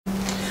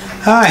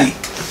Hi,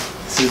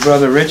 this is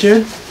Brother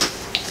Richard,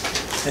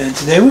 and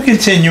today we're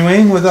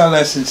continuing with our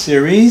lesson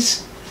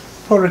series,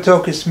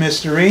 Prototokos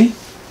Mystery,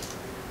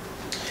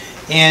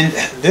 and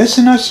this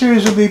in our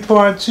series will be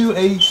part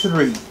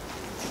 283.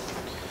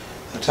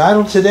 The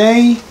title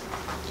today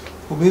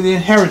will be The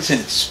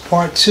Inheritance,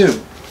 part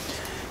 2.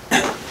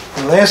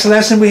 The last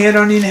lesson we had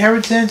on the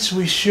inheritance,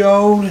 we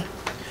saw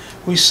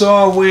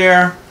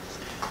where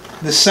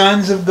the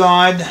sons of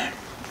God,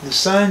 the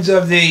sons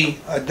of the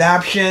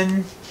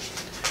adoption,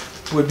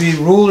 would be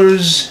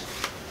rulers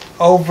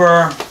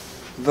over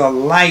the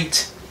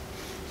light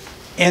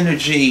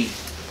energy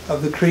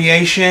of the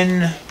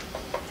creation,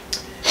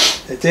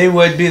 that they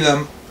would be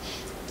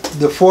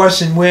the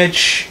force in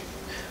which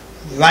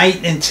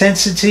light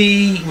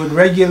intensity would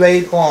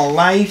regulate all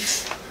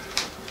life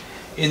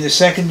in the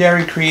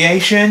secondary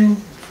creation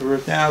for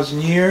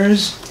 1,000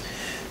 years.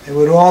 They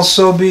would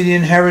also be the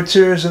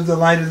inheritors of the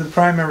light of the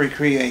primary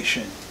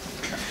creation.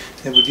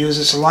 They would use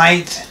this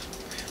light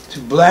to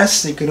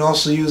bless. They could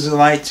also use the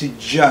light to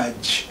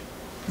judge.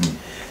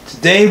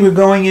 Today we're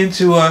going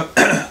into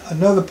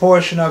another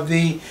portion of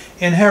the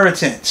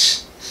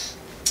inheritance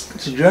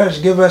to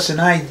just give us an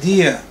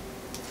idea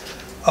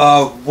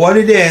of what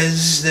it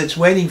is that's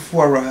waiting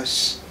for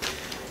us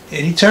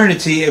in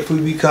eternity if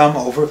we become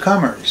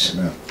overcomers.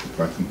 Now, if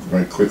I can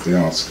very quickly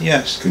ask,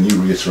 yes, can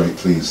you reiterate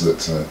please that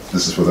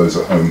this is for those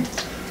at home,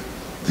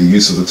 the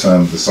use of the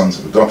term the sons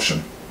of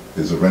adoption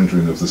is a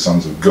rendering of the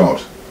sons of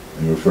God,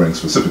 and you're referring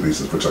specifically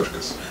to the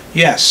Prototokos?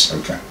 Yes.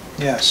 Okay.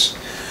 Yes.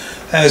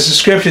 As the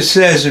scripture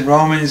says in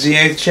Romans, the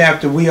 8th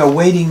chapter, we are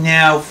waiting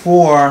now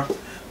for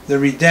the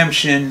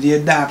redemption, the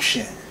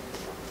adoption.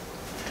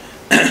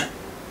 The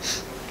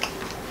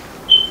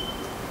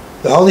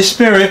Holy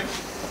Spirit,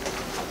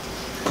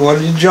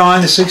 according to John,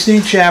 the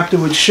 16th chapter,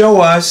 would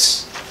show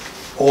us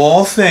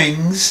all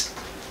things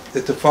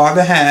that the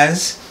Father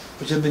has,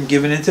 which have been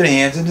given into the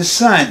hands of the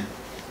Son.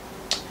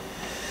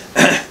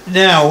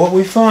 Now, what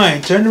we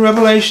find, turn to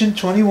Revelation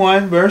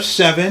 21, verse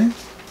 7.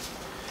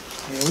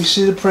 Here we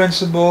see the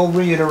principle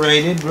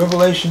reiterated.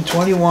 Revelation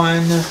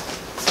 21,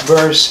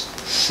 verse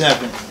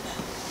 7.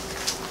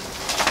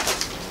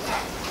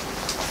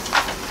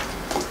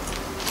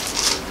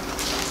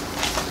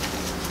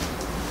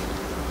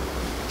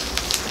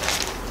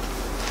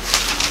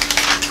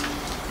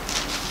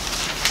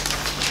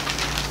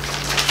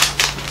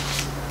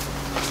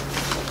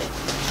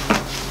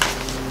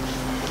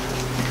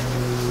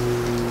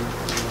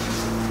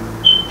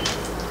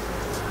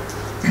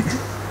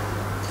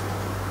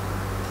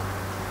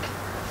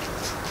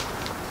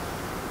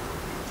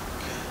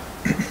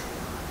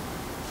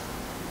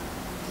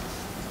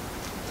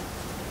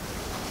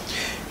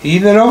 He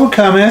that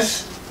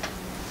overcometh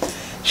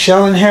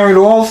shall inherit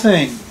all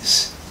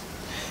things,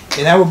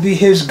 and I will be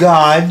his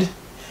God,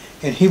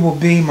 and he will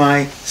be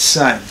my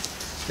son.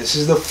 This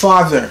is the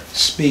Father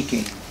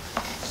speaking.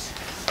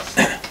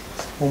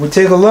 When we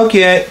take a look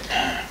at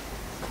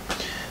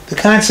the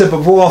concept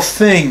of all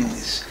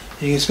things,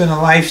 you can spend a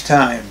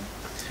lifetime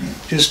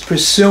just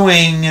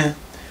pursuing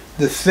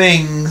the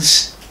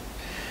things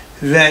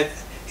that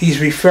he's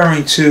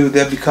referring to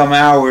that become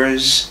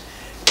ours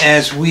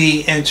as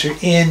we enter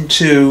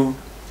into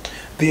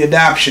the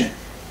adoption.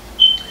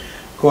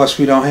 Of course,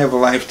 we don't have a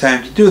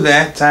lifetime to do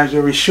that. Time's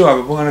very short,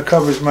 but we're going to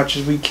cover as much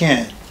as we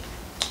can.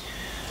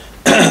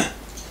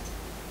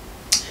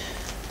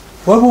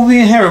 What will we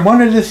inherit?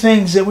 One of the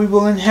things that we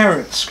will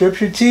inherit,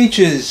 Scripture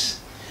teaches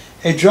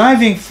a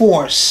driving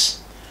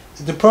force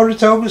that the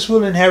Prototokos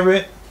will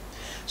inherit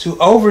to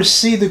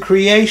oversee the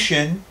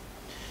creation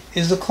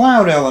is the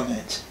cloud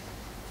element.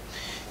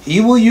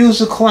 He will use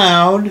the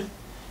cloud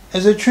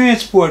as a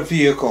transport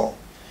vehicle,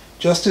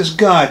 just as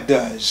God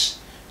does.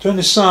 Turn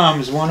to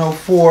Psalms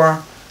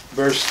 104,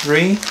 verse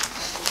 3.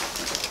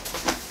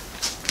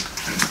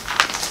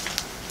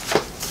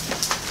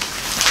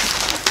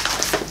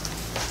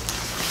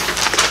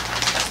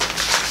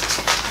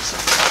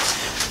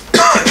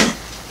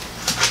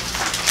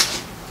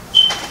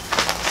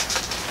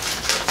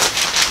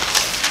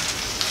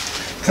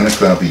 Can a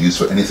cloud be used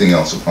for anything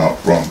else apart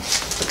from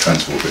a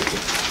transport vehicle?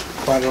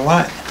 Quite a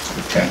lot.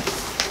 Okay.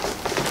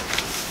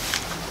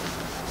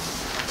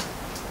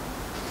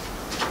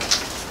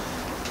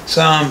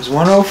 Psalms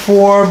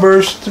 104,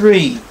 verse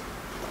 3.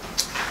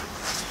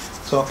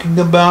 Talking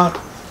about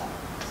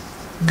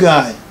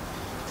God,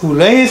 who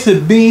layeth the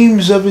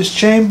beams of his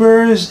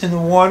chambers in the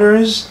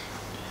waters,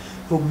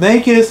 who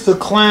maketh the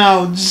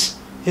clouds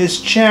his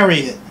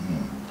chariot,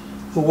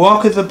 who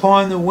walketh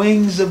upon the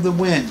wings of the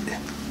wind.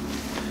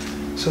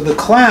 So the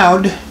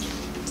cloud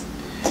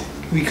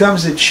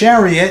becomes the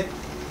chariot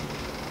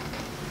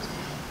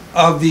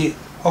of the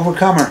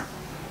overcomer,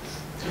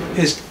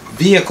 his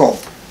vehicle.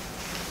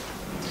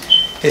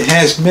 It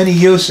has many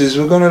uses.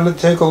 We're going to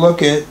take a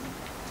look at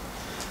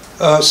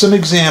some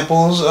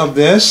examples of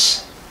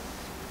this.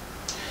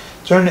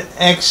 Turn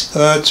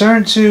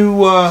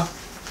to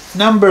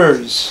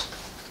Numbers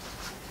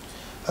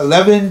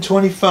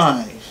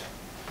 11:25.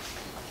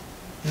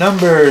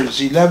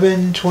 Numbers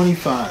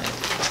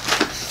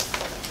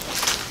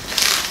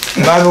 11:25.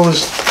 The Bible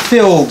is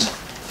filled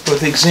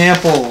with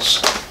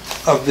examples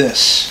of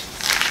this.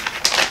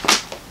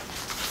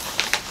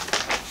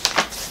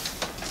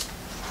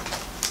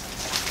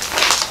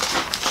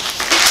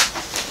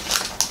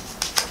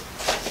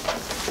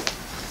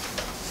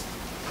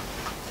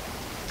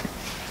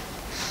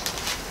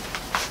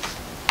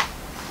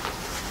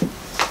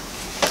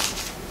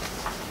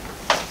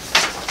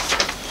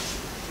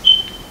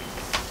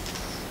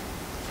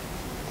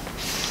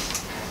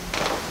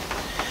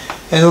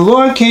 And the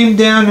Lord came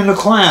down in a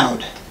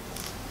cloud,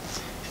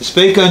 and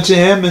spake unto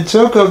him, and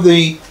took of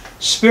the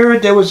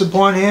Spirit that was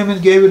upon him,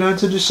 and gave it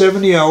unto the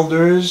 70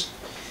 elders.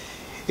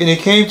 And it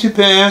came to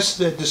pass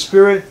that the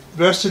Spirit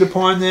rested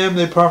upon them,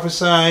 they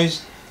prophesied,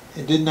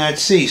 and did not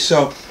cease.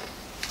 So,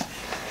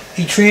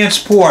 he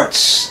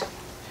transports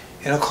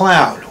in a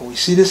cloud. We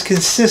see this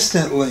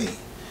consistently.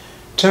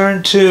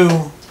 Turn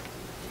to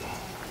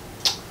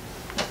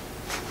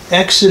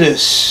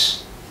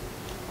Exodus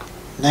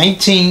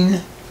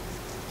 19,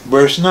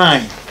 verse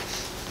 9.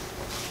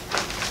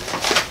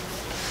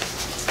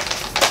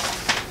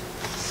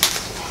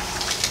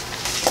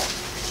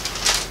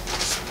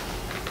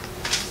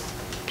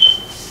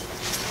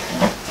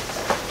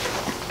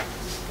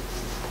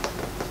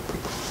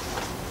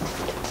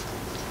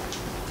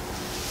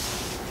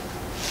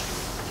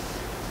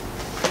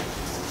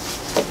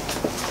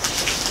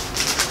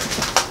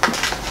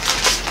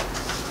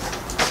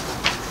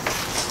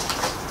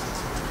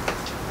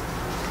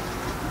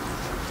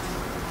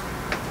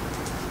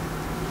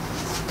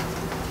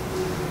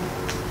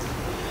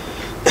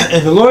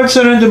 And the Lord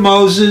said unto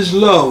Moses,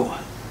 Lo,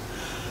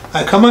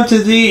 I come unto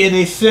thee in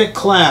a thick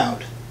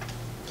cloud,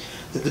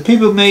 that the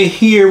people may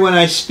hear when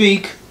I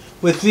speak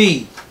with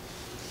thee,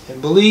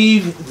 and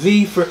believe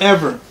thee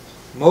forever.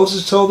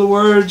 Moses told the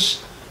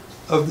words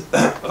of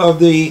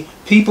the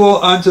people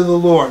unto the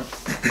Lord.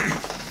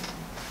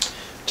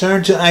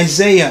 Turn to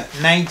Isaiah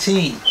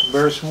 19,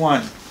 verse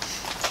 1.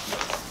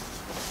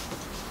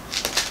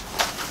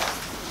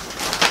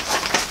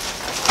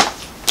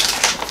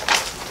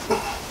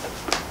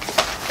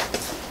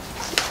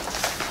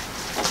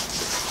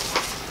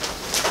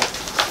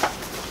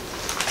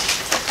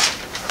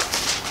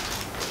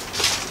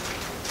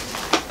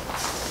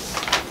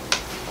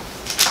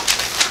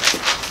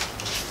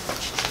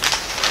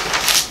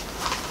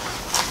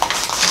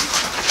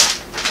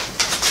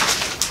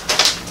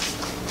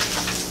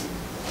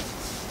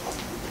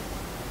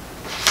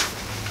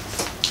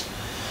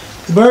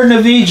 The burden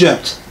of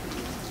Egypt.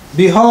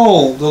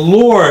 Behold, the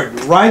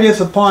Lord rideth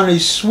upon a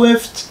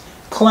swift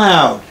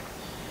cloud,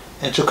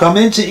 and shall come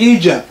into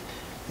Egypt.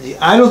 The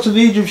idols of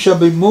Egypt shall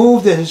be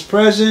moved at his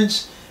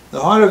presence.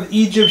 The heart of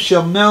Egypt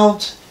shall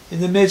melt in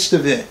the midst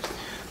of it.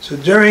 So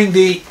during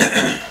the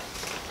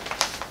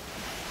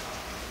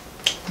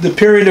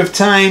period of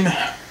time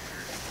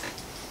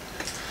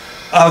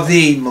of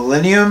the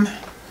millennium,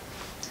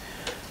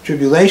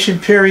 tribulation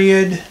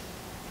period,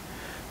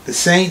 the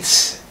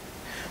saints,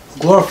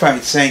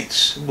 glorified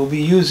saints, will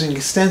be using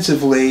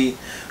extensively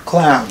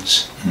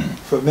clouds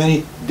for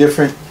many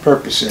different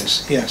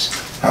purposes.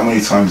 Yes. How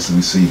many times do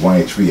we see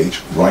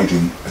YHVH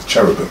riding a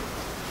cherubim?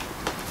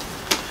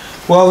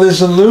 Well,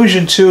 there's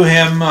allusion to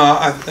him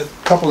a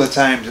couple of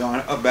times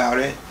about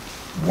it.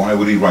 Why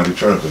would he ride a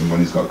cherubim when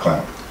he's got a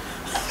cloud?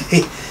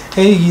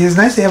 Hey, it's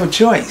nice to have a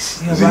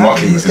choice. You know, Is he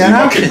mocking? he's got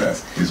options.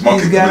 That? He's mocking.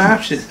 He's got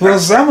options. Well,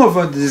 some of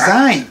them are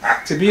designed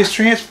to be his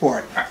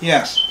transport.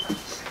 Yes.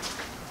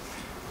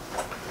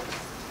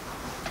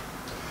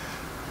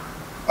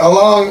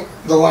 Along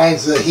the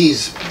lines that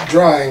he's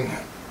drawing,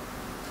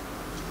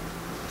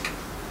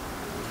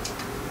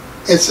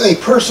 it's a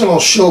personal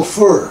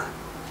chauffeur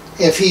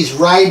if he's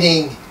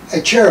riding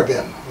a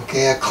cherubim.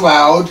 Okay, a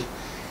cloud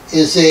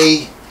is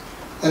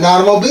an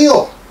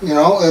automobile. You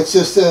know, it's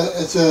just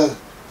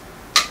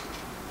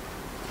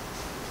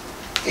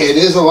it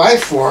is a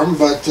life form,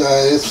 but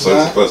it's So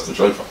not. it's a personal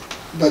chauffeur.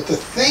 But the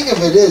thing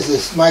of it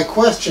is my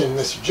question,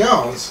 Mr.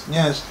 Jones,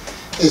 Yes.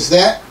 is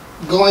that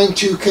going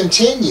to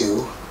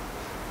continue?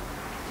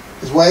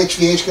 Is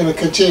YHVH going to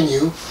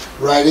continue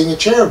riding a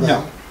cherubim?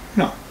 No.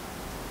 No.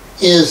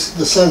 Is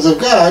the sons of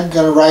God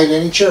going to ride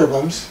any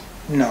cherubims?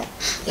 No.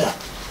 Yeah.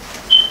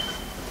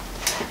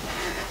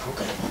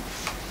 Okay.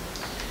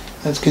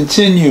 Let's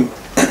continue.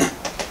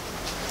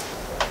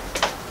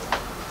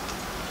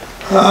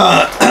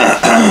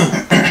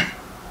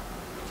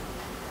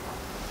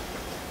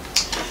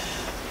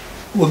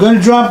 We're going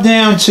to drop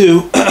down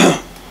to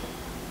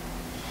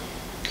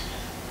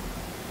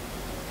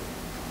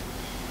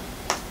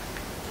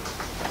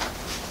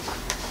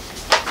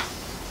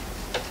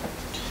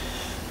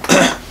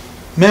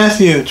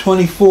Matthew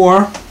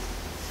 24,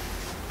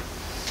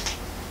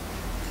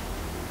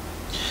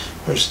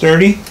 verse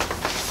 30.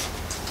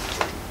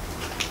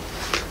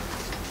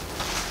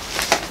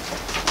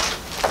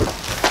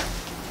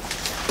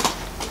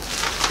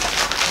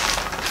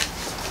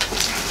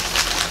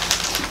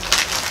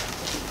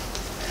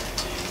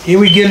 Here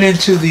we get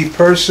into the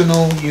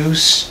personal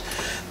use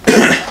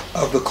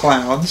of the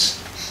clouds.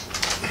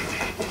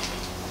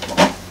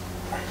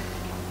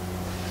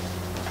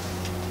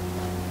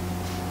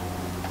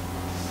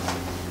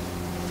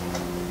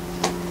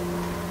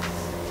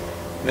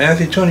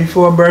 Matthew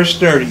 24, verse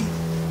 30.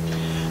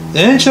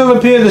 Then shall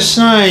appear the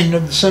sign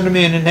of the Son of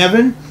Man in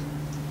heaven.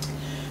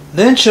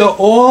 Then shall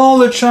all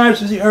the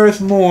tribes of the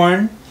earth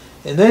mourn,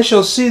 and they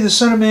shall see the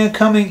Son of Man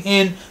coming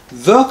in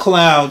the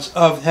clouds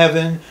of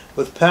heaven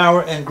with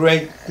power and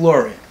great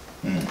glory.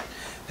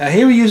 Now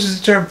here he uses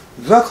the term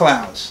the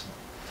clouds.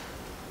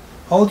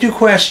 Hold your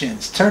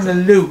questions. Turn to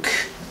Luke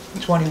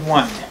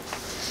 21.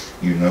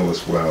 You know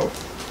us well.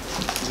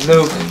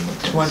 Luke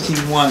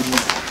 21.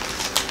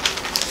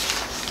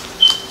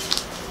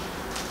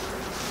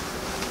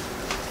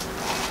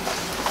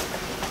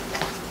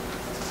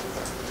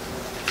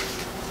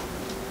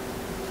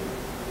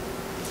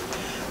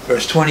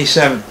 Verse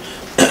 27.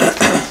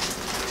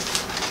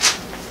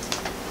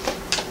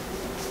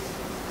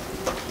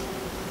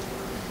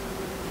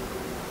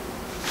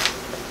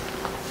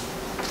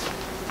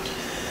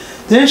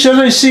 Then shall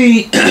they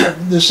see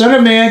the Son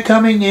of Man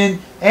coming in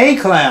a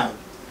cloud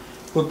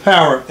with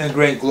power and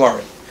great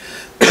glory.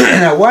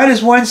 Now why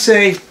does one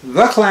say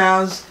the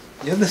clouds,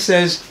 the other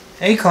says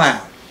a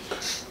cloud?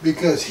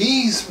 Because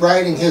he's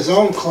riding his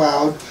own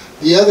cloud.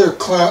 The other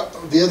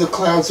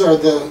clouds are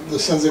the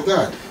sons of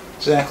God.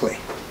 Exactly.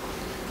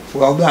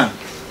 Well done.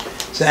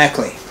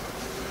 Exactly.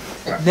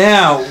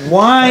 Now,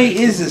 why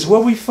is this?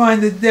 Where we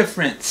find the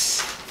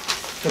difference?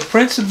 The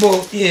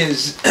principle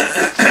is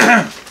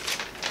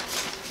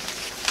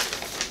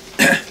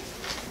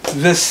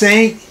the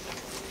saint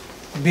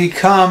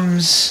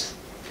becomes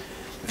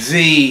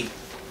the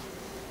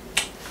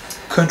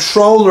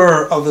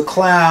controller of the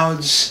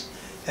clouds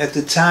at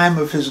the time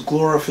of his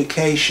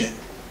glorification.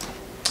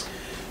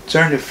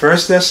 Turn to 1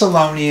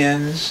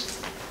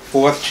 Thessalonians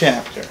 4th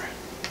chapter,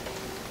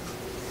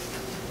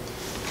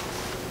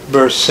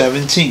 verse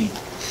 17.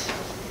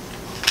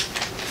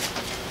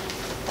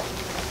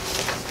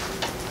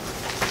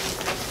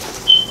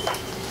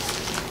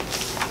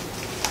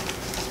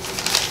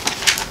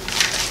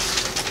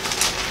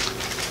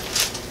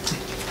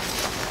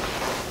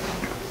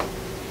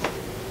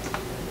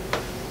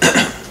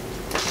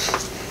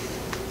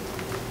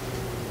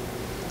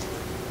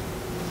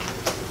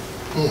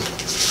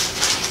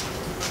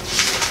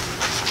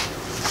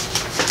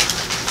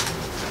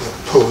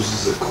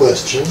 Poses a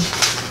question.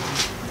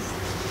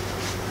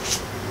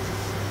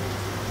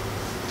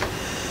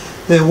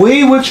 Then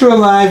we which are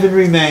alive and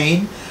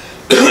remain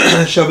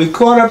shall be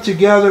caught up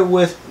together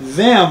with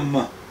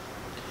them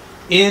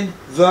in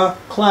the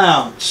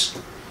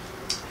clouds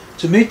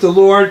to meet the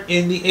Lord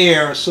in the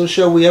air. So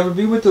shall we ever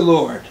be with the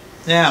Lord.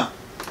 Now,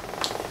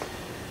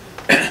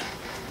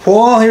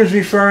 Paul here is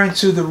referring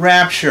to the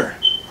rapture.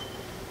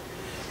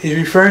 He's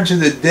referring to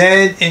the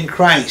dead in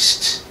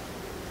Christ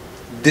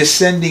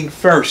descending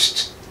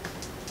first,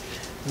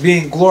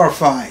 being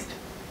glorified,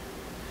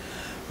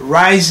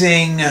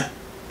 rising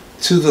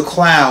to the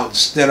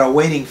clouds that are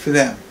waiting for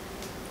them.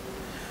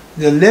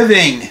 The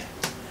living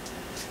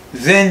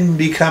then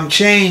become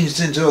changed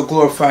into a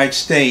glorified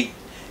state.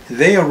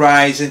 They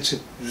arise into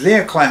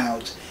their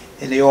clouds,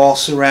 and they all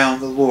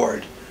surround the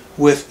Lord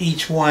with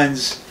each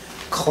one's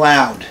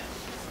cloud.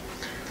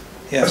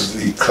 Yes. Are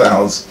the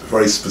clouds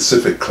very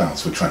specific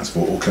clouds for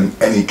transport, or can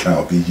any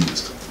cloud be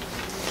used?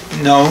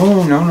 No.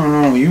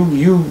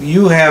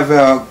 You have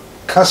a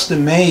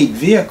custom-made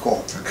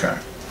vehicle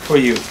for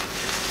you.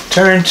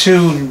 Turn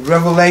to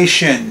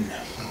Revelation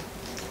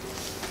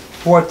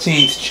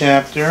 14th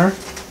chapter.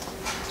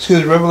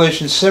 Excuse me,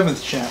 Revelation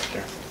 7th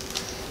chapter.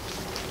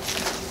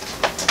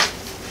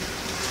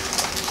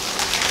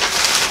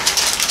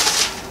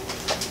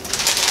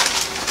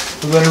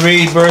 We're going to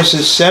read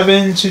verses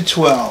 7 to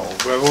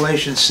 12.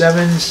 Revelation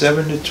 7,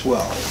 7 to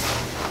 12.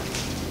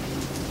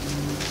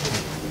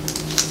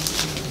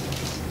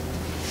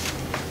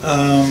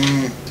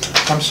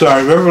 I'm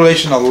sorry,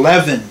 Revelation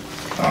 11,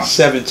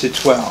 7 to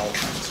 12.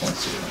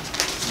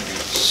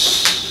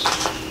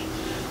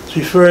 This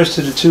refers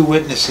to the two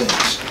witnesses.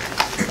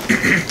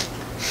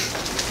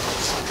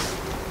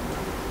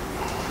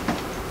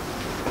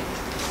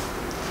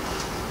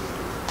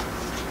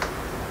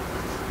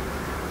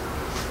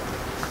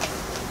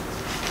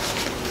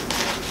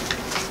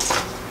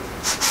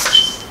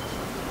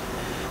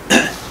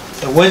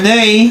 When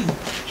they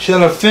shall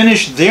have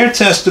finished their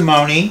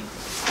testimony,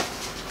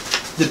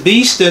 the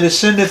beast that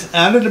ascendeth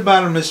out of the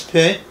bottomless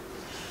pit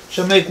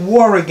shall make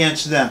war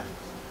against them,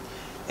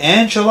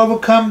 and shall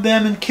overcome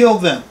them and kill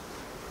them.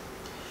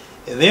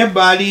 And their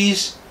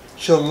bodies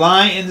shall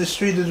lie in the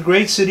street of the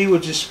great city,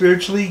 which is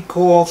spiritually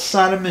called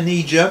Sodom and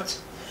Egypt,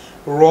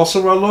 where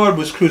also our Lord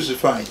was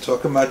crucified,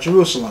 talking about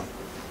Jerusalem.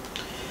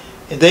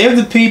 And they of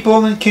the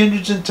people and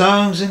kindreds and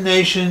tongues and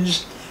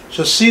nations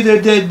shall see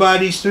their dead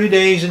bodies 3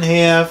 days and a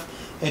half,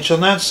 and shall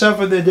not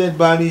suffer their dead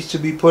bodies to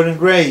be put in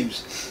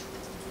graves.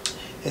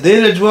 And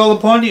they that dwell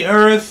upon the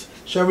earth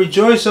shall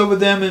rejoice over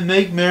them and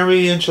make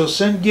merry, and shall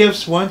send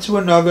gifts one to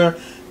another,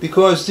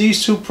 because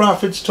these two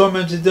prophets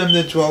tormented them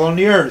that dwell on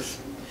the earth.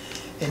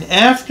 And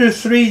after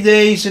 3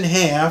 days and a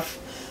half,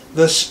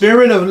 the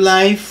Spirit of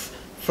life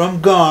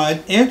from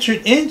God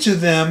entered into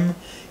them,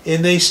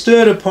 and they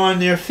stood upon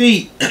their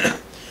feet.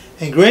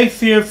 And great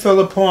fear fell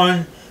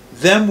upon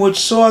them which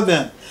saw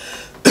them.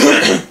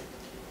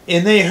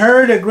 And they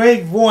heard a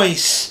great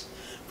voice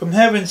from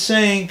heaven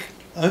saying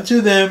unto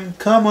them,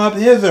 Come up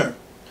hither.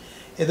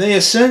 And they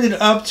ascended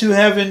up to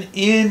heaven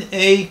in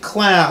a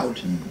cloud,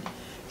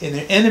 and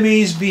their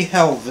enemies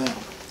beheld them.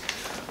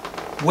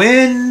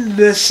 When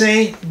the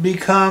saint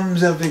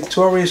becomes a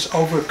victorious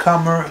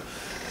overcomer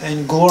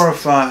and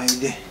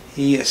glorified,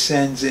 he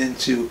ascends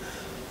into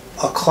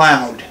a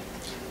cloud.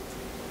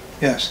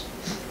 Yes.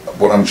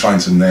 What I'm trying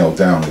to nail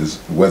down is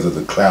whether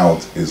the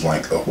cloud is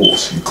like a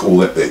horse. You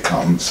call it, it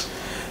comes.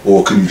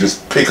 Or can you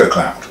just pick a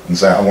cloud and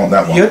say, I want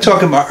that one? You're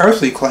talking about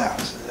earthly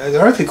clouds. The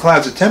earthly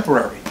clouds are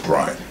temporary.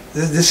 Right.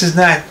 This is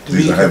not...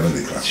 These are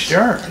heavenly clouds.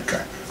 Sure.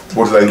 Okay.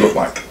 What do they look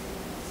like?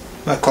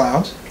 Like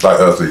clouds. Like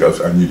earthly clouds.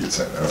 I knew you'd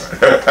say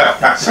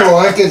that. All right. So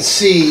I can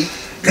see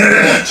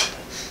that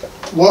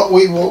what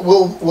we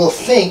will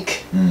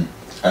think, and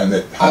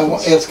it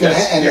happens. it's going to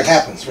and it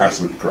happens. Right?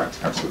 Absolutely correct.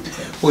 Absolutely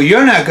correct. Well,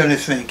 you're not going to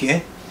think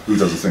it. Who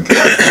doesn't think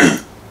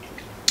it?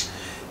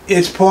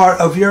 It's part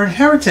of your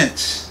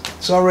inheritance.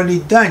 It's already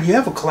done. You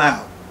have a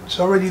cloud. It's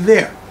already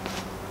there.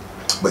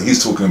 But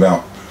he's talking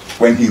about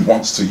when he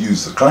wants to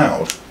use the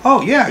cloud.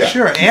 Oh, yeah,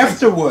 sure.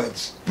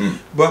 Afterwards.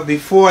 But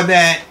before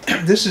that,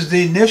 this is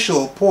the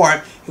initial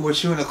part in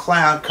which you and the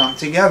cloud come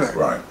together.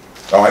 Right.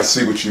 Oh, I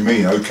see what you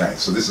mean. Okay.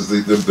 So this is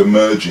the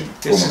merging.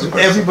 This is,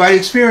 everybody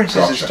experiences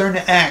Gotcha. It's turn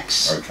to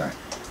Acts. Okay.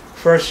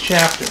 First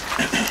chapter.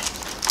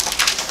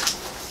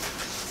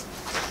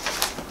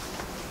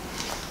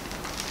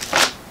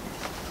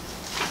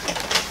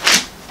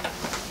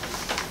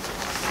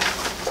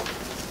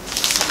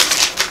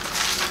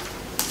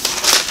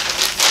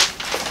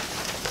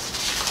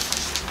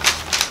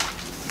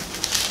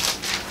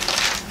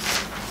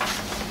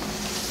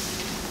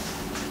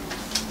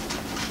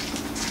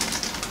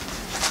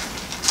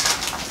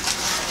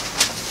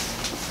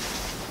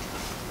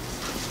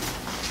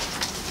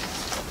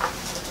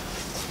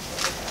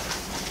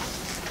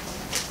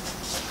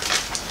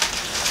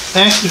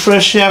 Acts the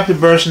first chapter,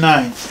 verse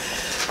 9.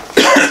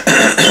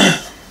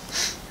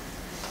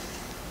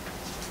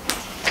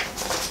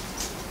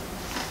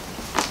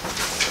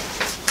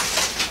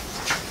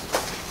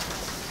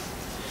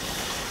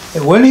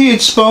 And when he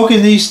had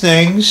spoken these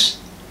things,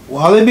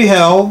 while they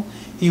beheld,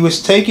 he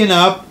was taken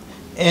up,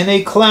 and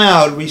a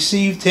cloud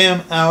received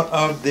him out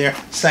of their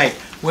sight.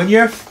 When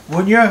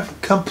you're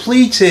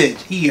completed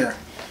here,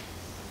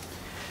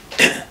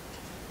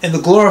 in the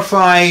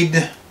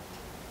glorified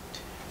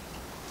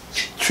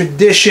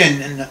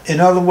tradition, in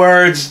other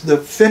words, the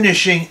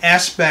finishing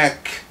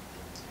aspect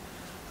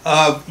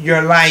of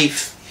your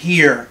life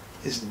here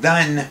is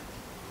done.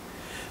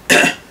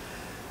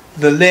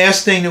 The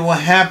last thing that will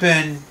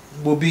happen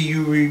will be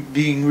you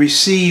being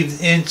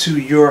received into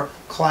your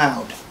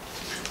cloud.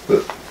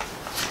 But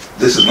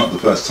this is not the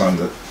first time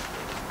that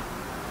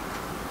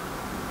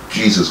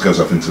Jesus goes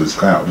up into his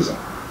cloud, is it?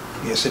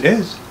 Yes, it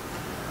is.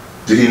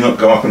 Did he not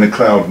go up in a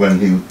cloud when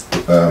he...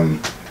 No.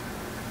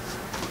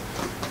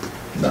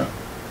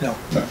 No.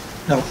 No.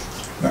 No.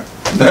 No.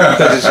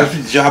 Because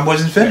his job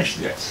wasn't finished.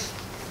 Yes.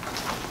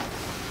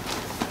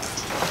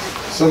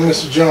 So,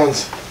 Mr.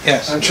 Jones,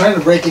 Yes. I'm trying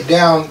to break it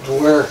down to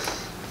where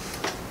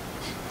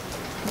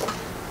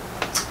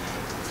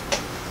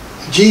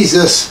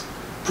Jesus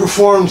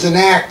performs an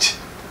act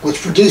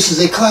which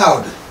produces a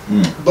cloud.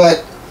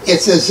 But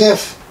it's as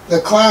if the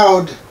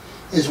cloud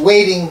is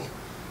waiting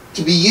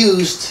to be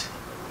used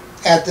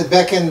at the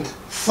beckoned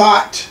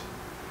thought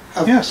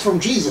of, Yes. from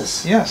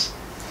Jesus. Yes.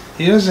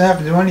 He doesn't have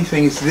to do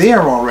anything. It's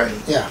there already.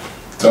 Yeah.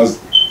 Does...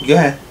 Go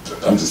ahead.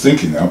 I'm just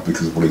thinking now,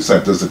 because of what he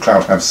said, does the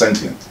cloud have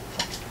sentience?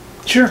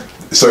 Sure.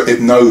 So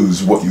it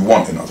knows what you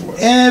want, in other words.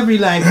 Every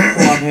life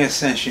form has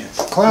sentience.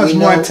 Clouds We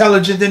more know-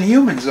 intelligent than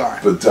humans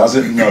are. But does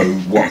it know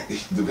what...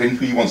 Who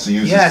he wants to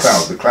use Yes. his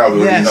cloud, the cloud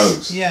already Yes.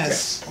 knows.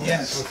 Yes.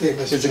 Yes. Okay, Mr.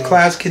 Because the Jones.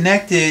 cloud's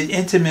connected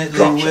intimately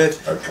Gotcha.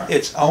 with Okay.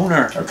 its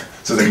owner. Okay.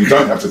 So then you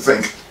don't have to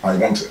think, I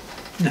want it.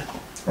 No.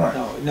 Right.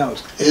 No, it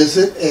knows. Is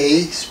it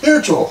a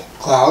spiritual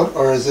cloud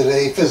or is it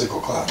a physical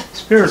cloud?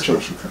 Spiritual.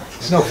 Spiritual cloud.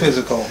 It's no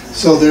physical.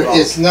 So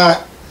it's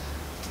not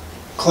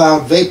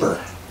cloud vapor.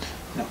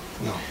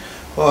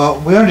 Well,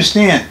 we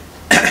understand.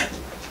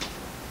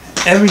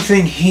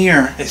 Everything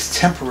here is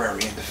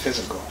temporary in the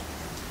physical.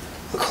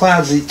 The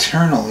cloud's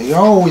eternal. You're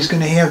always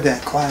going to have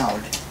that cloud.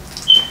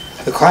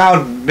 The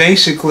cloud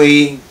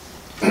basically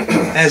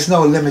has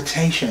no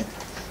limitation.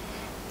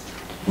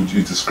 Would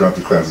you describe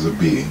the cloud as a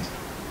being?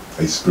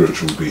 A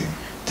spiritual being?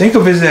 Think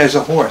of it as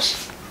a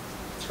horse.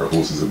 A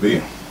horse is a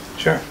being?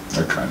 Sure.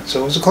 Okay.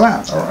 So is a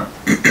cloud. All right.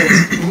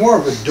 It's more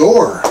of a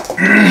door,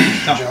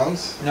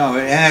 Jones. No,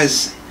 it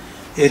has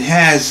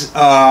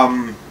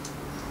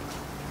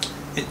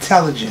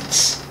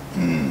intelligence.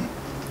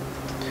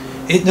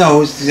 It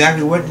knows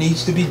exactly what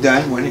needs to be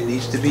done when it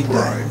needs to be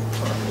done.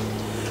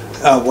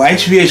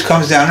 YHVH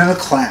comes down in a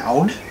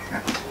cloud.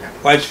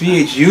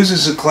 YHVH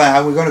uses a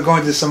cloud. We're going to go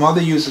into some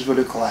other uses for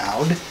the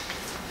cloud.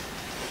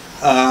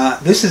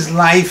 This is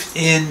life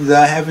in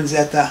the heavens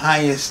at the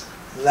highest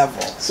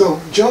level. So,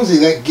 Jonesy,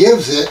 that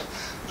gives it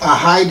a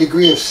high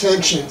degree of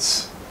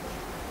sentience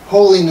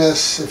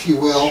holiness, if you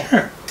will.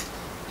 Sure.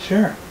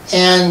 Sure.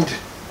 And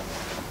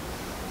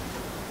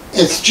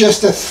it's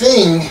just a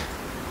thing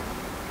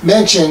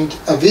mentioned,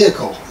 a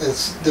vehicle.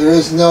 There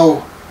is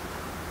no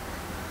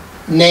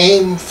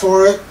name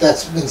for it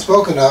that's been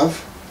spoken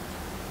of.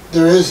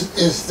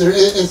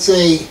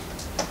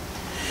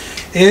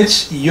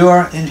 It's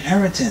your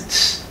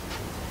inheritance.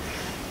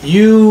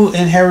 You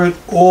inherit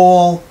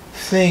all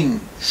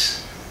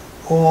things,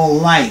 all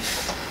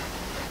life.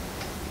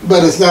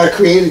 But it's not a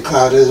created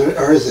cloud, is it?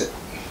 Or is it?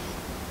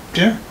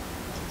 Sure.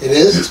 It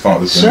is? It's part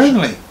of the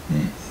Certainly.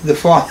 The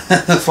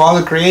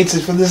Father creates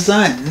it for the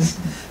sons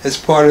as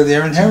part of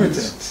their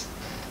inheritance.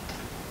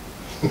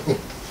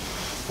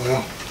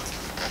 Well,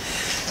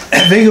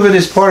 think of it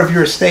as part of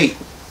your estate,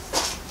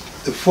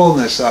 the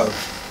fullness of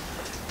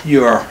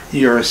your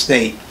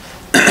estate.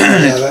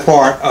 It's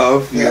part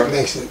of your... That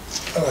makes it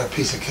a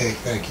piece of cake,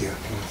 thank you.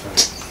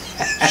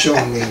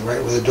 Showing me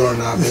right where the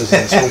doorknob is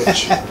and the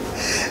switch.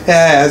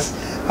 Yes,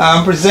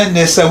 I'm presenting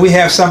this so we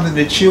have something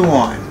to chew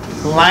on.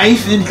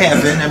 Life in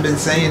heaven, I've been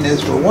saying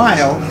this for a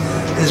while,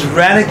 is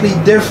radically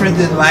different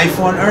than life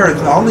on earth.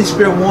 The Holy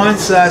Spirit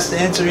wants us to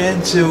enter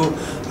into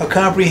a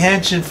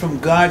comprehension from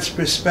God's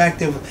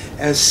perspective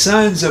as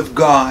sons of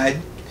God.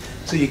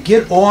 So you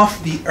get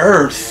off the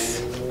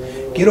earth,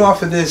 get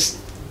off of this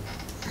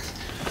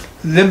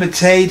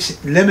limited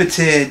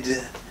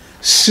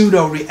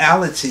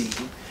pseudo-reality,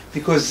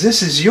 because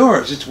this is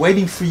yours. It's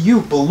waiting for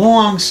you,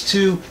 belongs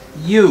to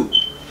you.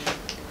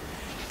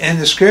 And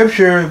the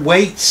scripture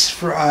waits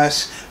for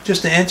us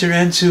just to enter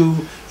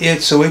into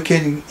it so it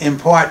can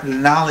impart the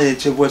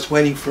knowledge of what's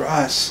waiting for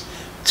us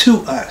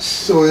to us.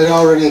 So it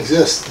already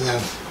exists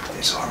then.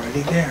 It's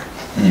already there,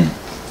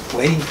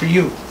 waiting for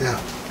you. Yeah.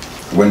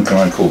 When can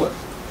I call it?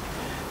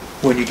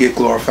 When you get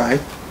glorified.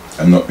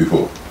 And not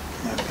before?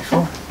 Not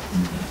before.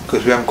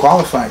 Because we haven't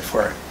qualified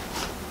for it.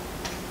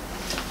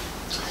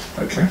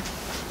 Okay.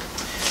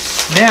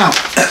 Now,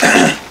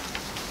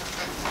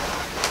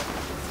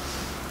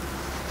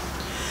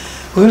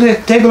 we're going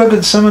to take a look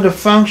at some of the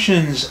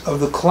functions of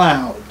the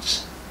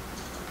clouds.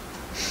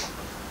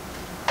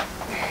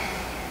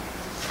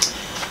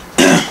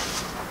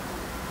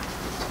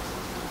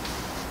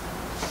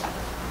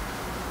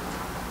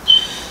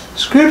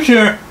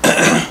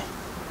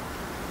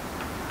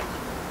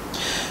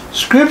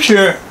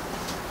 Scripture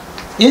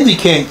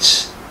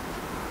indicates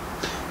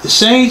the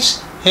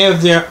saints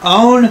have their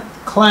own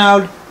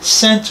cloud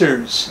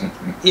centers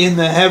in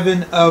the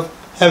heaven of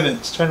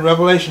heavens. Turn to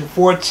Revelation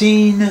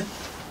 14,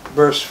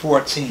 verse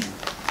 14.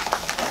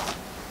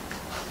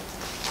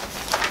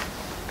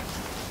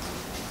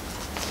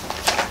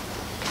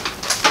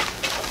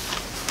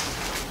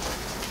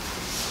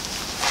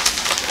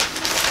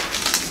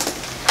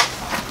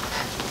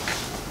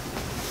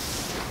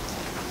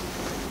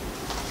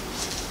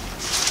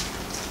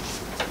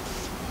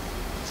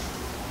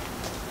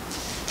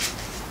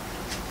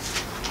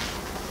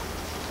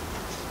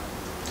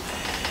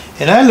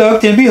 And I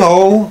looked, and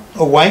behold,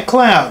 a white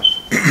cloud.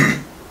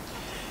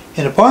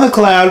 And upon the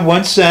cloud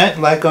one sat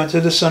like unto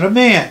the Son of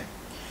Man,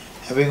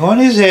 having on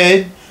his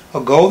head a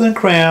golden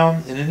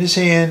crown, and in his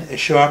hand a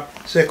sharp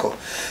sickle.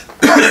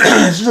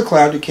 This is a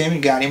cloud that came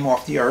and got him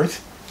off the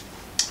earth,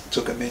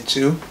 took him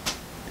into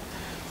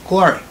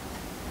glory.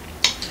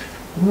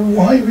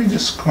 Why do we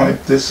describe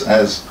this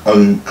as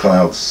own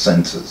cloud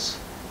centers?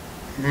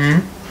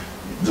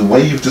 The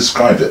way you've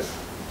described it,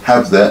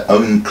 have their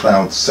own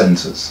cloud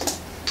centers.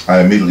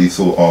 I immediately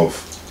thought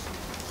of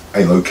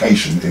a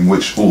location in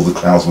which all the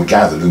clouds were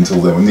gathered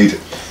until they were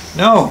needed.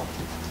 No.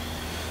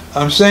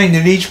 I'm saying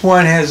that each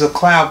one has a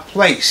cloud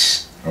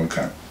place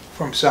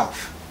for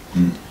himself.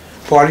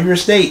 Part of your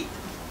estate.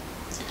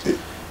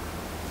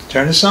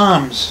 Turn to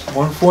Psalms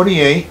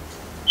 148,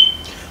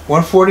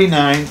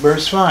 149,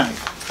 verse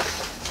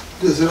 5.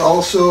 Does it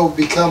also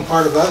become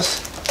part of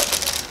us?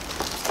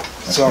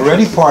 It's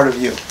already part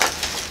of you.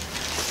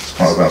 It's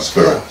part of our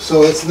spirit. Yeah,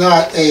 so it's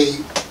not a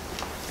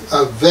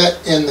vet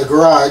in the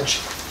garage.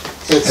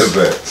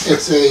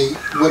 It's a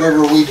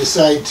whatever we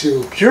decide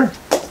to. Sure.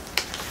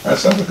 That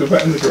sounds like a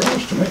vet in the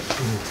garage to me.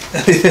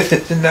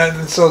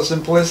 Not so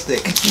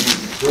simplistic.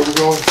 Where we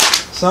going?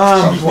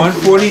 Psalms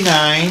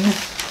 149,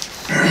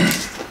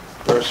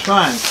 verse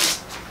 5.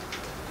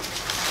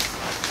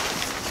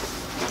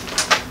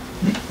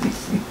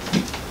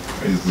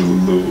 Praise the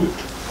Lord.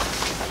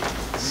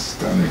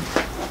 Stunning.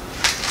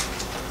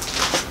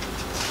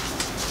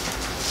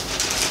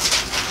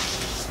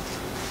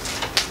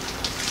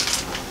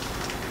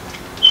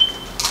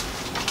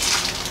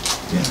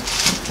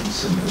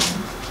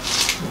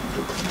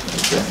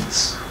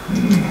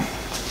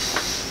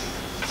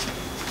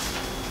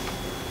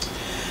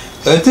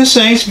 Let the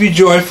saints be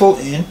joyful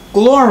in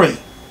glory.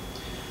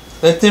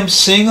 Let them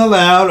sing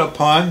aloud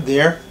upon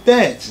their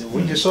beds.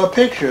 We just saw a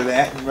picture of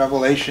that in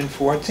Revelation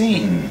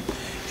 14.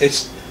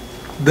 It's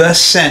the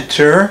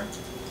center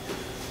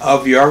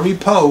of your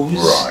repose.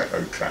 Right,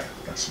 okay.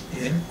 That's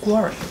in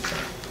glory. Okay.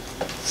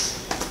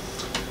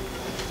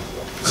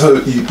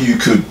 So you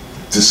could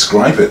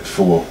describe it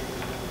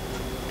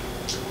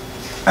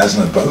as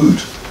an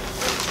abode.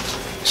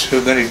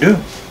 that's what we're going to do.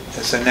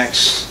 That's the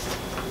next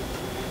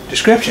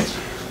description.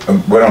 And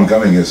where I'm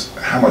going is,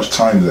 how much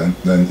time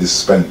then is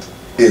spent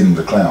in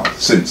the cloud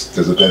since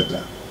there's a bed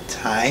there?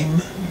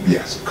 Time?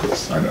 Yes, of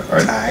course. I know.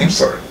 Time. I'm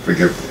sorry.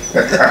 Forgive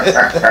me.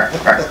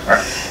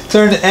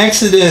 Turn to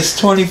Exodus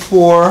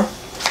 24,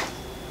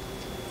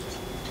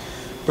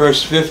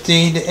 verse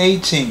 15 to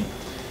 18.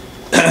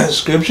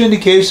 Scripture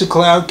indicates the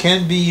cloud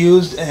can be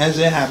used as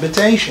a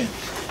habitation,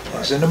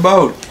 as in a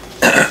boat.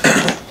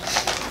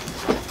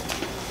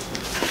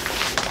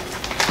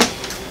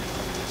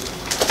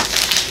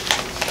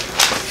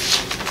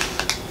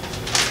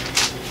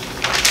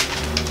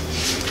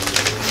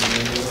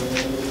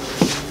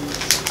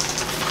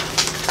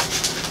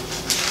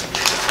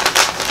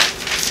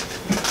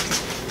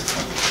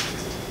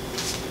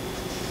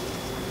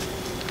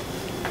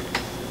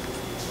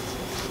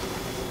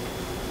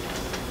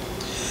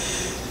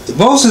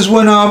 Moses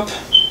went up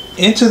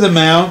into the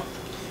mount,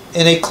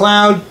 and a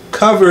cloud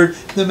covered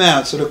the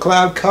mount. So the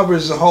cloud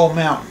covers the whole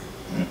mountain.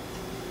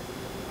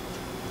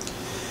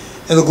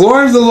 And the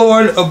glory of the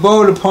Lord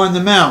abode upon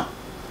the mount,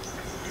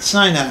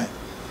 Sinai.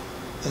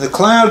 And the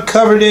cloud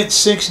covered it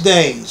 6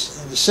 days.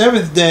 And the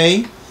 7th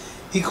day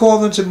he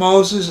called unto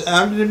Moses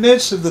out of the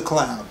midst of the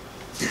cloud.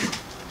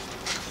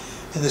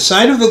 And the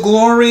sight of the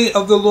glory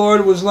of the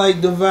Lord was like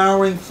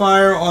devouring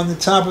fire on the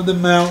top of the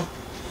mount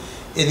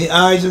in the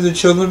eyes of the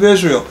children of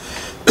Israel.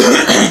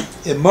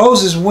 And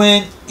Moses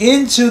went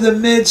into the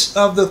midst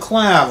of the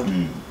cloud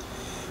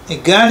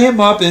and got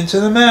him up into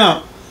the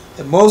mount.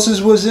 And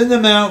Moses was in the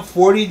mount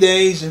 40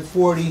 days and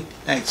 40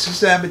 nights.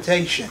 This is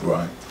habitation.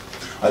 Right.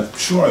 I'm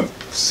sure I've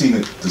seen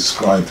it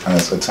described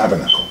as a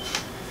tabernacle.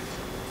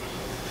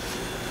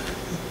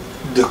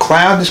 The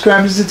cloud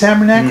described as the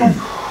tabernacle?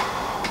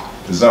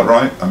 Is that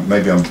right?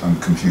 Maybe I'm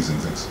confusing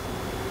things.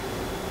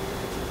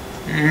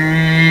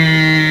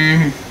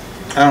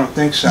 I don't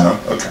think so. No?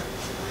 Okay.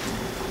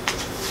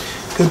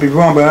 Could be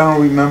wrong, but I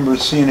don't remember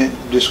seeing it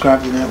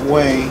described in that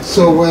way.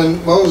 So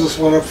when Moses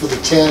went up for the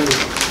 10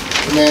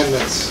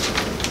 Commandments,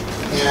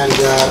 and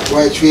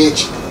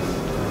YHVH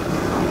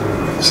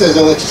says,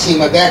 "I'll let you see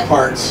my back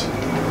parts,"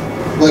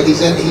 but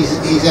he's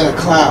in a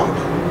cloud.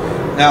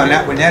 No,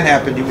 not when that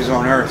happened. He was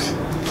on earth.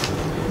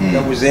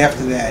 That was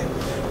after that.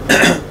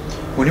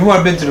 When he went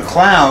up into the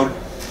cloud,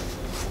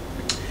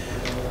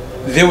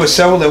 there were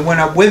several that went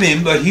up with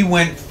him, but he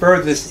went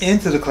furthest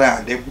into the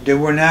cloud. They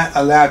were not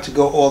allowed to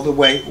go all the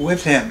way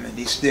with him, and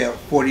he's there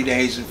 40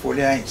 days and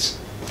 40 nights,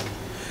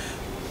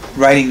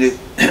 writing the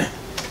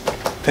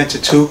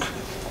Pentateuch,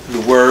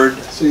 the Word,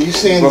 So you're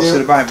saying books of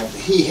the Bible.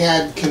 he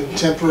had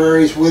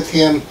contemporaries with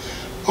him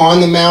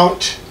on the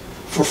mount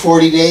for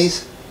 40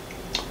 days?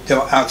 They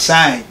were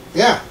outside.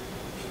 Yeah.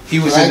 He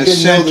was I in the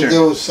didn't know that center.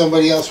 there was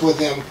somebody else with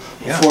him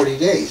for Yeah. 40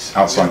 days.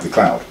 Outside the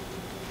cloud.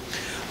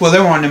 Well, they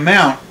were on the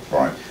mount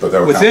Right. But they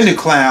were within the outside.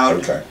 cloud,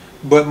 Okay.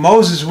 but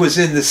Moses was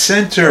in the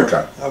center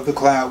Okay. of the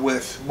cloud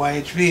with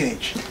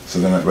YHVH. So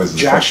then that raises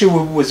the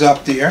Joshua was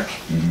up there.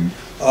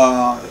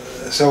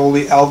 So all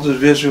the elders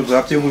of Israel was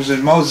up there. Was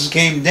when Moses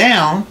came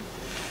down,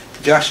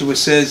 Joshua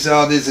says,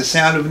 there's a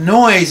sound of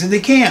noise in the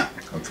camp.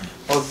 Okay.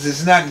 Well, this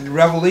is not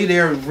reveille,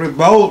 they're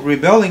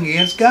rebelling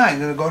against God. They're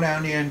going to go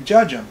down there and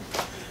judge them.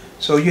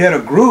 So you had a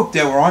group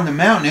that were on the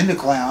mountain in the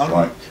cloud,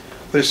 Right.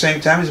 but at the same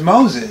time as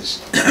Moses.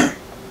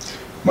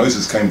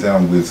 Moses came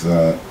down with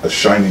a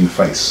shining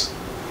face.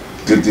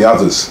 Did the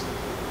others,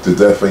 did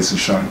their faces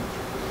shine?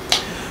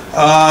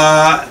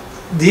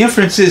 The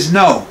inference is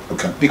no,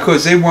 Okay.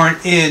 because they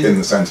weren't in In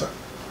the center.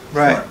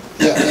 right.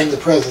 Yeah, in the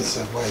presence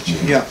of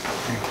YHVH. Yeah.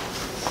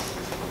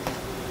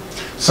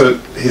 So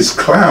his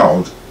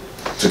cloud,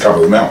 to cover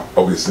the mount,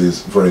 obviously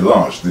is very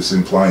large. This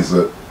implies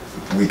that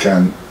we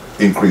can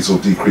increase or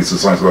decrease the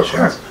size of our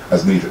clouds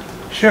as needed.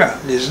 Sure,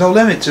 there's no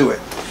limit to it.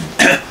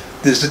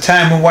 There's the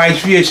time when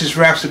YHVH just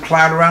wraps the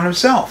cloud around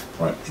himself.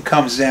 Right. He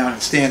comes down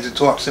and stands and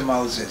talks to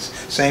Moses.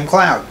 Same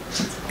cloud.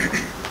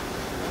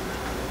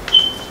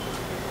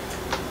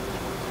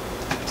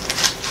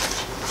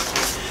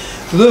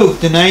 Luke,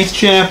 the 9th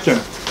chapter,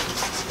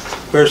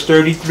 verse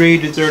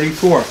 33 to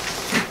 34.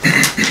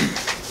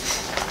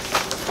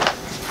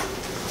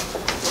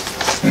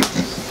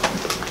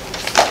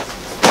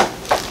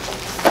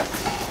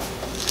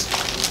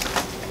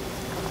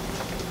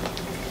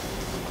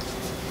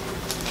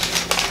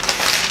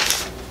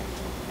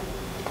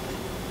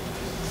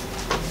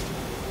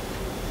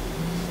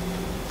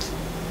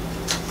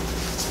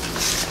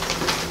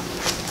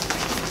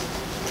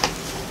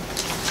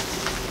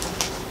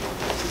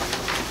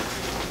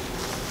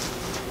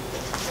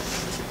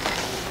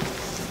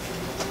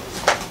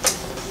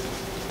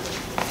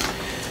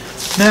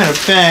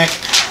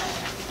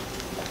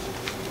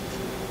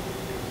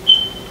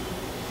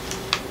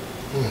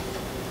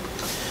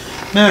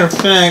 Matter of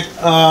fact,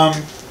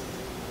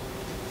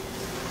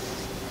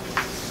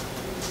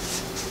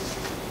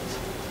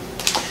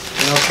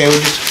 okay,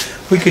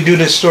 we could do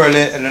this story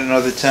at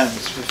another time.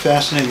 It's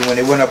fascinating when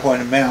they went up on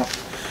the Mount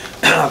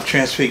of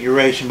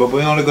Transfiguration, but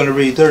we're only going to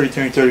read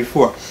 33 and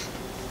 34.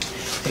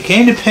 It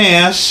came to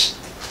pass,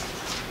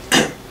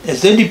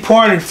 as they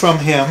departed from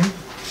him,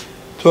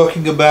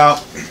 talking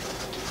about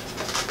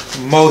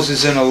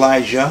Moses and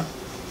Elijah,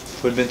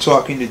 who had been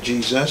talking to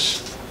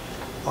Jesus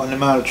on the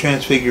Mount of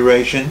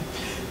Transfiguration.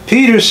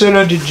 Peter said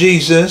unto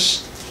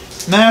Jesus,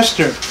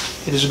 Master,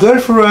 it is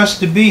good for us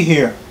to be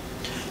here.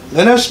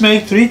 Let us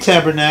make 3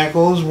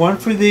 tabernacles, one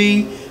for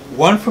thee,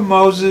 one for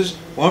Moses,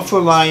 one for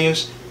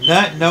Elias,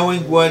 not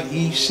knowing what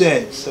he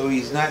said. So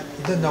he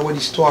doesn't know what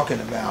he's talking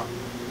about.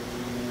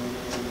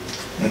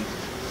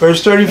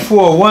 Verse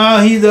 34,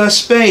 while he thus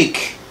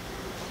spake,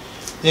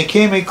 there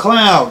came a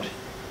cloud,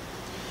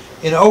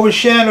 and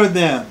overshadowed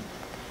them,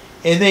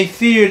 and they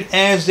feared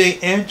as they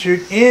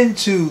entered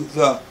into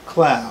the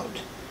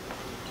cloud.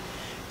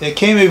 There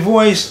came a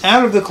voice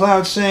out of the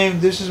cloud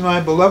saying, This is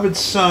my beloved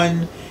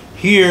Son,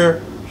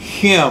 hear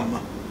him.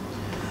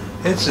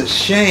 It's a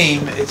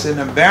shame, it's an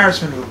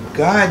embarrassment for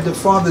God the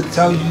Father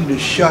tells you to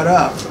shut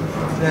up.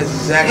 That's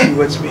exactly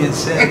what's being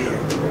said here.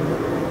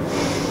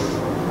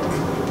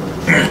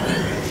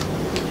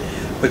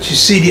 But you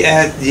see the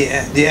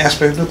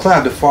aspect of the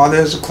cloud. The Father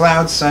has a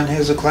cloud, Son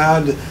has a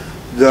cloud,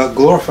 the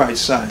glorified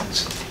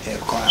sons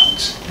have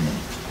clouds.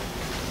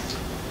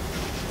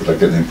 But I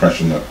get the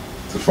impression that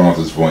the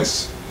Father's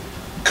voice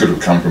could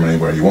have come from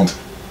anywhere you wanted.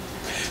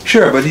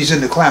 Sure, but he's in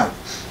the cloud.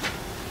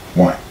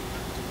 Why?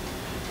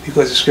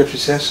 Because the scripture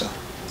says so.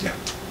 Yeah,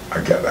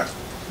 I get that.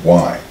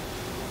 Why?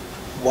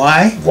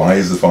 Why? Why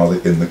is the Father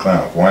in the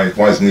cloud? Why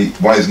isn't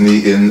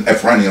he in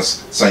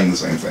Ephraimius saying the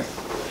same thing?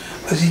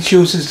 Because he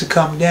chooses to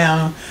come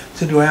down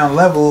to the ground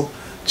level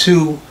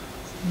to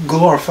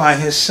glorify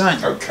his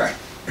Son. Okay.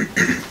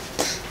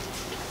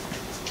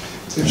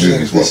 This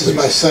is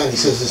my son. He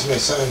says, this is my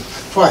son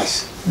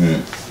twice.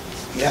 Yeah.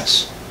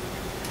 Yes.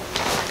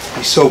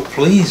 He's so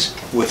pleased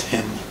with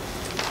him.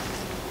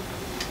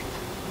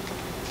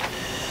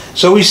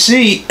 So we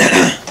see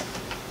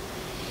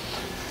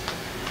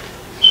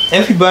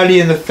everybody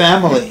in the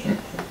family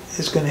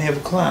is going to have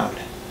a cloud.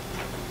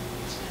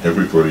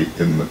 Everybody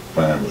in the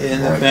family.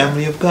 In the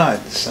family of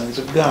God, the sons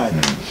of God.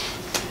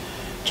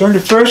 Turn to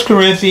 1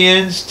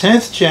 Corinthians,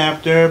 10th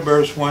chapter,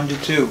 verse 1 to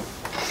 2.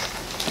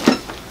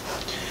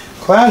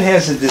 Cloud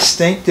has a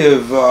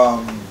distinctive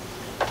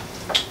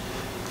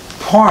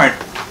part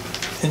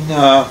in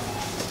the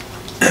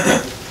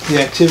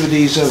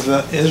activities of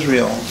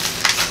Israel.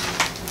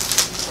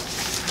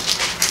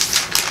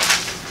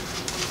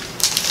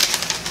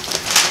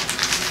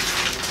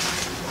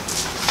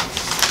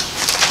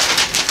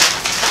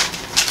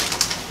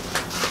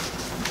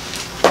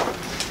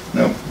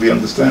 Now, we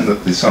understand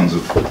that the sons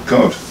of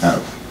God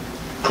have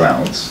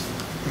clouds.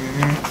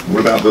 Mm-hmm.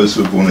 What about those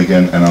who are born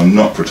again and are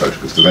not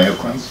Prototokos? Do they have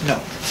clouds? No.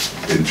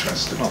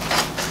 Interesting. No.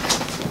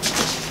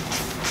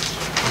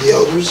 The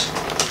elders,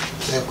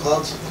 they have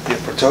clouds? Yeah,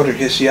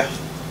 Prototokos, yeah.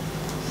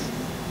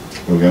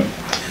 Well, again?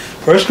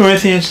 1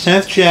 Corinthians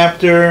 10th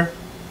chapter,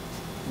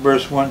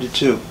 verse 1 to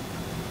 2.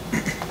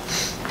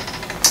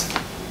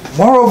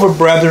 Moreover,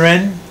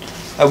 brethren,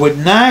 I would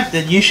not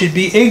that you should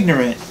be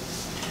ignorant,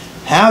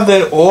 how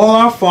that all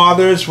our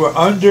fathers were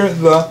under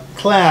the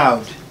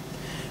cloud,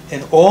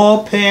 and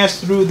all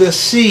passed through the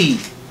sea,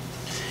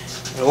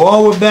 and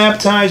all were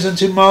baptized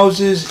unto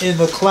Moses in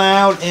the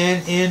cloud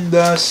and in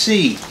the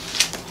sea.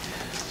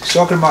 He's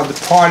talking about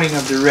the parting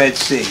of the Red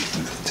Sea,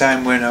 the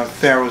time when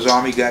Pharaoh's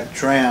army got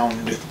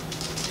drowned.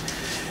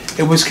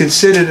 It was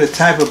considered a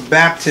type of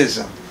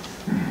baptism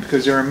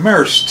because they're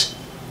immersed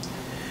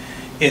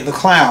in the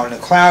cloud. The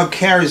cloud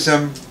carries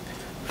them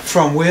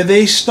from where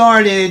they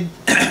started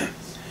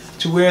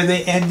to where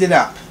they ended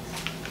up.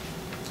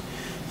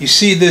 You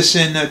see this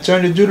in,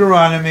 turn to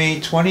Deuteronomy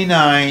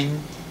 29,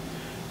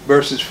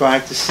 verses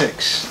 5 to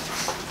 6.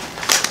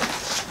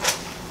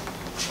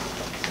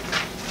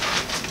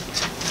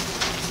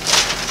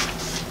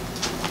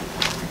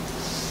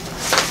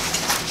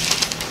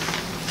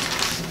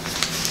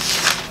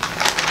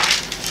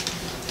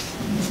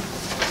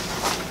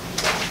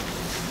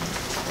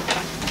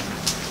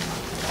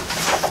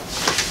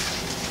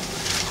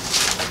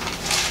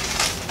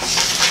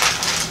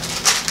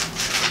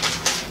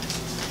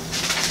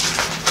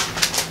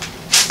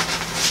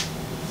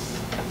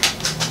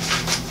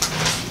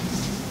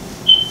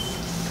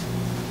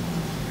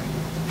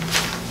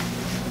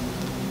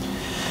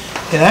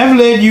 And I have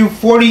led you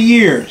 40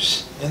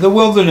 years in the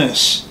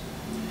wilderness.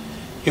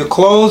 Your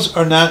clothes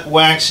are not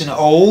waxen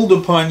old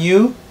upon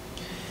you,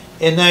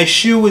 and thy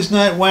shoe is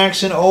not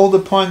waxen old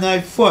upon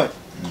thy foot.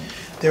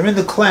 They're in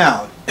the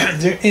cloud.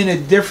 They're in a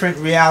different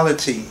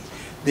reality.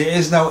 There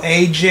is no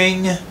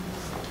aging.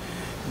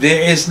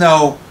 There is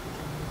no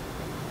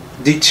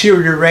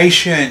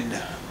deterioration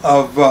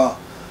of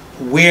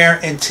wear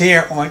and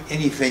tear on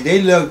anything.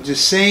 They look the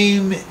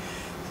same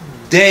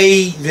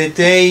day that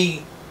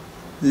they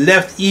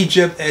left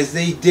Egypt as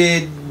they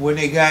did when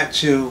they got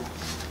to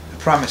the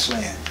Promised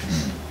Land.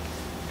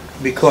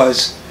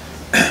 Because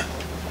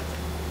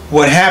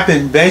what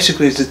happened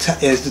basically is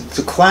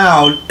the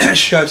cloud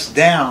shuts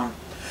down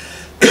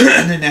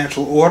the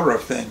natural order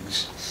of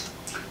things.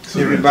 So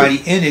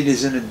everybody in it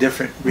is in a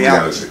different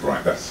reality.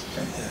 Right, that's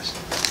okay. Yes.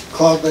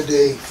 Cloud by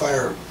day,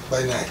 fire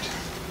by night.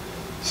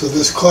 So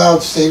this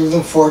cloud stayed with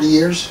them 40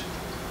 years?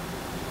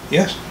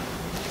 Yes.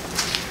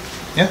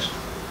 Yes.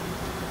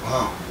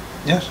 Wow.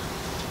 Yes.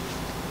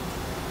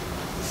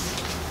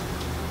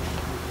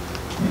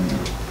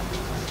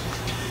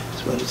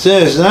 That's what it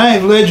says. I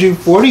have led you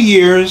 40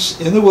 years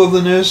in the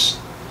wilderness.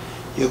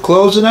 Your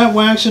clothes are not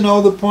waxen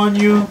old upon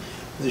you.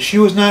 The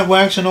shoe is not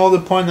waxen old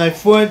upon thy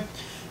foot.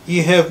 Ye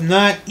have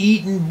not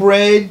eaten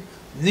bread,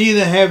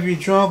 neither have you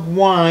drunk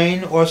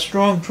wine or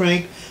strong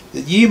drink,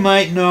 that ye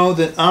might know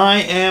that I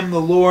am the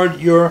Lord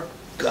your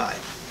God.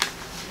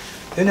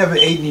 They never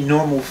ate any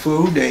normal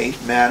food. They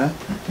ate manna.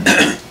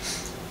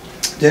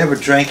 They never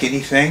drank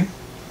anything.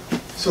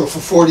 So for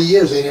 40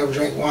 years they never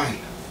drank wine?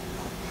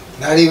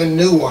 Not even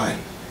new wine?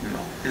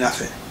 No,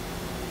 nothing.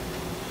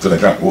 So they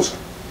drank water.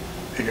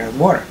 They drank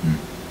water,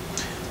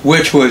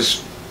 which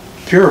was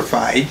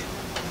purified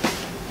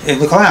in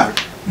the cloud.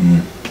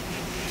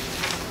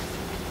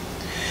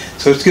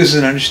 So it gives us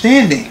an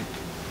understanding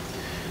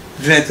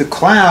that the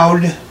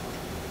cloud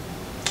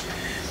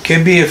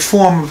can be a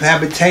form of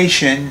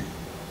habitation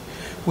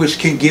which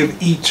can give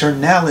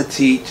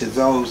eternality to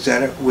those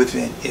that are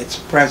within its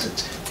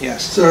presence.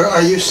 Yes. So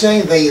are you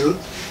saying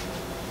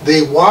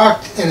they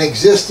walked and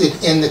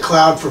existed in the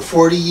cloud for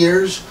 40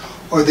 years,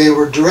 or they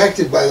were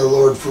directed by the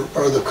Lord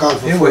or the cloud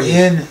for 40 years? They were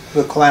in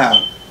the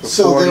cloud for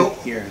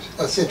 40 years.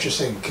 That's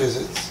interesting, because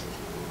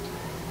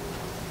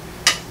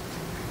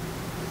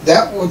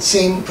that would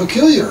seem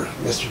peculiar,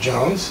 Mr.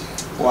 Jones.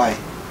 Why?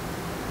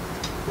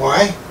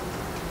 Why?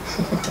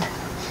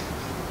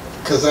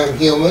 Because I'm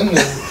human and,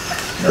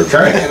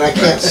 and I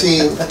can't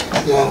see,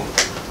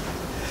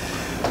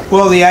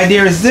 Well, the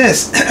idea is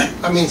this.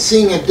 I mean,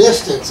 seeing a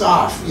distance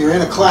off. You're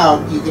in a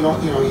cloud. You can,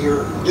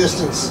 your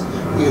distance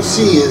you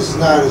see is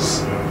not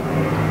as.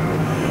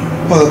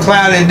 Well, the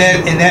cloud in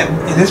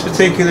this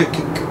particular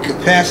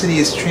capacity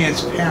is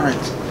transparent.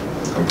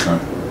 Okay.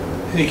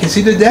 You can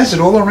see the desert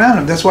all around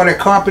them. That's why they're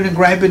carping,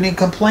 griping, and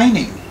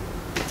complaining.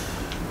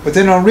 But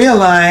they don't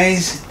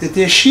realize that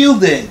they're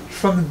shielded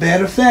from the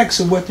bad effects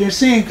of what they're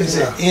seeing because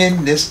they're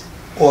in this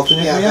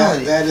alternate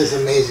reality. That is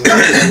amazing.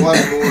 That's one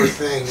more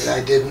thing that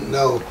I didn't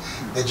know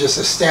that just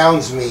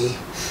astounds me.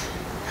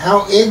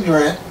 How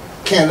ignorant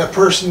can a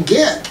person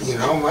get?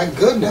 My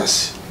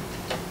goodness.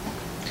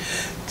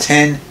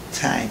 10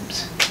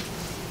 times.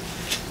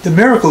 The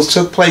miracles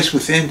took place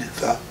within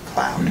the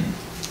cloud.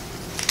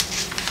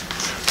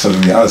 So the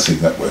reality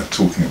that we're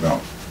talking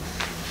about,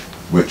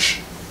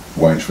 which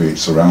YHVH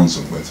surrounds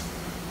them with,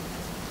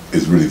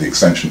 is really the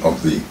extension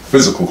of the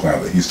physical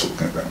cloud that he's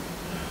talking about.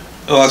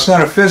 Well, it's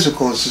not a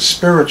physical, it's a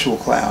spiritual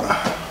cloud,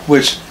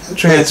 which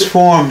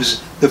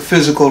transforms the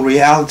physical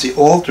reality,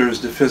 alters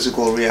the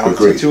physical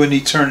reality to an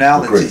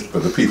eternality. Agreed.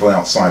 But the people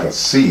outside are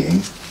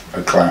seeing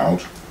a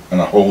cloud and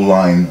a whole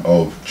line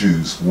of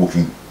Jews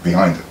walking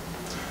behind it.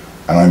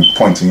 And I'm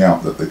pointing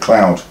out that the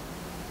cloud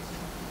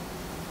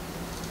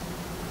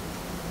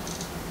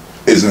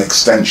is an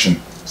extension,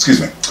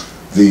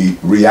 the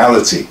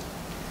reality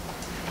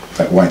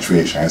that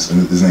YHVH has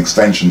is an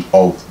extension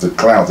of the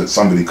cloud that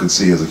somebody could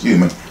see as a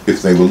human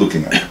if they were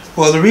looking at it.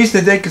 Well, the reason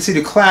that they could see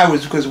the cloud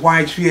was because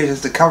YHVH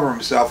has to cover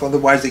himself,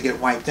 otherwise they get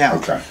wiped out.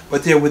 Okay.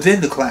 But they're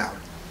within the cloud.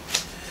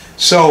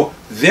 So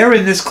they're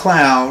in this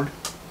cloud,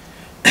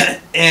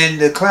 and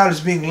the cloud is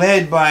being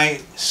led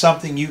by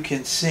something you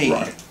can see.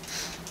 Right.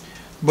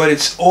 But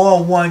it's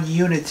all one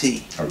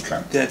unity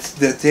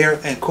that they're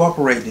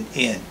incorporated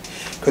in.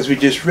 Because we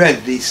just read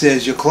it. He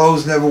says, your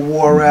clothes never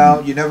wore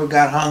out, you never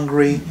got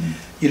hungry,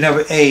 you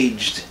never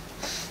aged.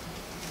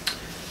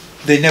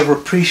 They never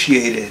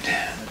appreciated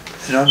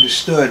and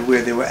understood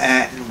where they were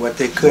at and what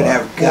they could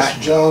have gotten.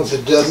 Mr. Jones,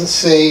 it doesn't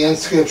say in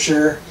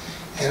Scripture,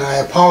 and I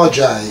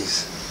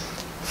apologize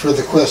for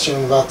the question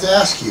I'm about to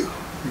ask you.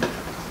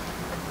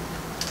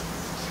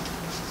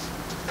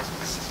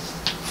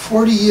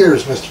 40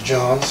 years, Mr.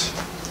 Jones.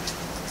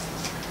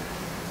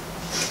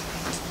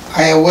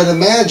 I would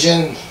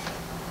imagine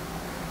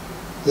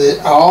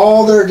that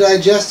all their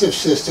digestive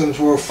systems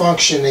were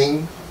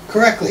functioning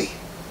correctly.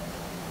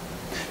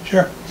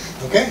 Sure.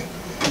 Okay.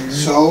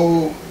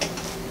 So.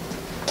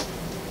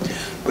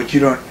 But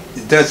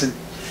it doesn't,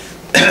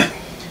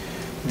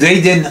 they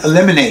didn't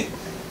eliminate.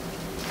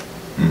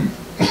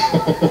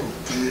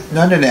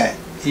 None of that.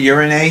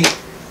 Urinate,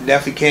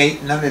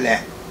 defecate, none of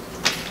that.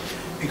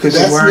 Because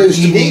That's they weren't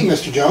news eating, to me,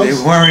 Mr. Jones.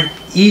 They weren't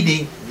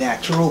eating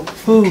natural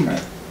food. Okay.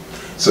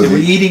 So they were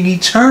eating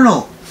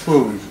eternal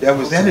food that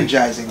was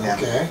energizing them.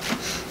 Okay.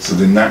 So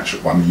the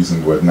natural, I'm using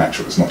the word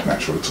natural, it's not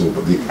natural at all,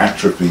 but the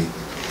atrophy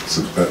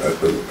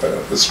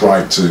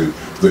ascribed to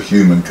the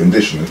human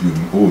condition, the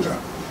human order,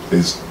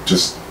 is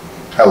just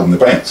held in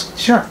abeyance.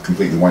 Sure.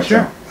 Completely wiped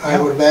out. I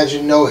would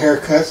imagine no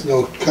haircuts,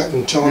 no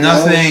cutting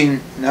toenails.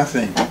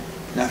 Nothing.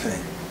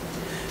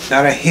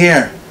 Not a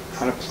hair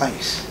out of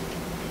place.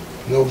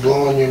 No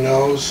blowing your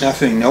nose.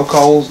 Nothing. No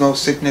colds, no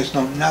sickness,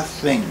 no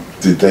nothing.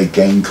 Did they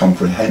gain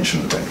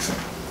comprehension of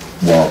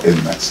anything while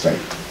in that state?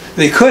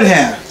 They could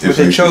have, but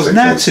they chose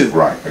not to.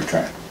 Right,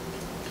 okay.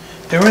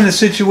 They were in a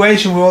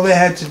situation where all they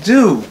had to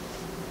do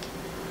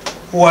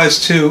was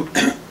to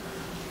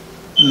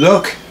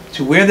look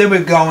to where they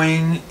were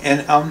going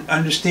and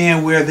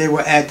understand where they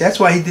were at. That's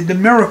why he did the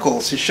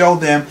miracles, to show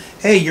them,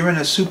 hey, you're in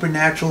a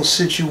supernatural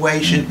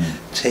situation.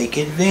 Take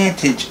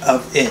advantage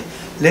of it.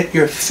 Let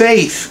your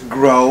faith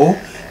grow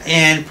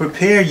and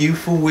prepare you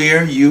for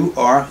where you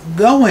are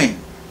going.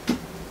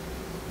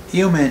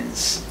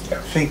 Humans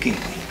thinking.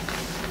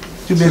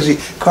 Too busy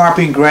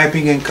carping,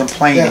 griping, and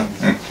complaining.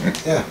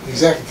 Yeah,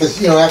 exactly.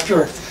 Because, you know,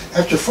 after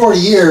 40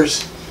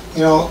 years,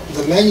 you know,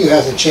 the menu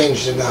hasn't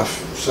changed enough.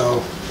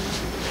 So,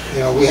 you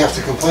know, we have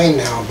to complain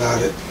now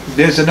about it.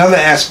 There's another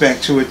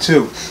aspect to it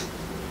too.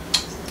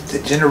 The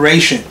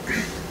generation.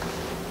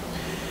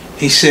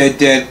 He said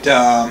that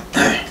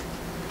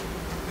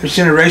this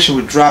generation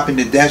would drop in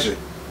the desert.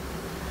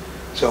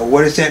 So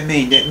what does that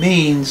mean? That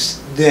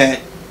means that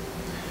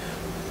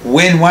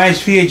when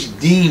YHVH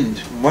deemed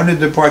one of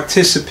the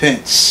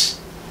participants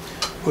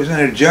was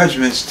under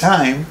judgment's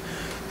time,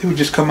 he would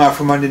just come out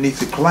from underneath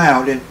the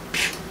cloud and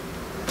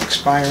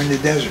expire in the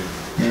desert.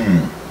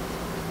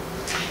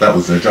 That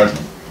was their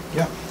judgment.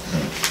 Yeah.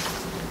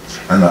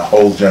 And that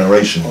whole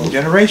generation went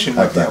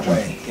that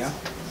way. Yeah.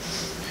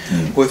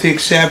 With the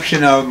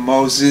exception of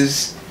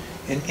Moses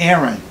and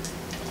Aaron.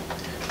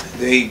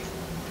 They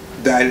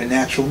died a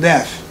natural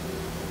death.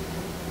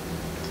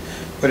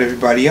 But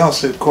everybody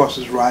else, of course,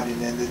 is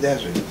rotting in the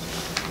desert.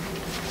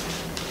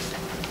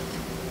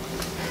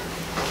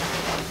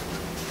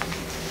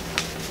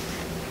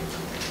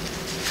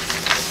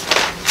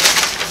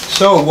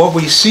 So what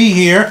we see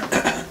here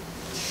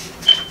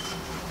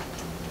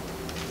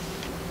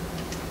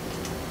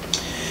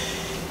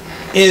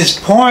is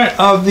part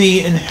of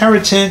the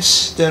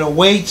inheritance that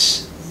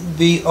awaits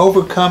the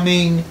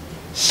overcoming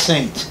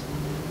saint.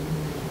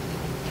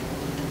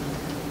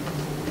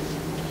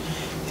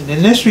 And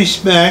in this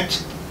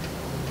respect,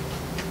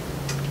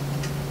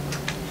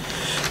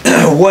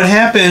 what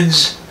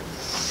happens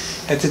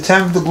at the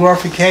time of the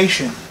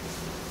glorification?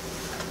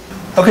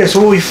 Okay, so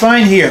what we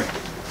find here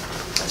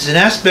is an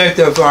aspect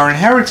of our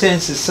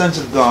inheritance as sons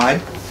of God.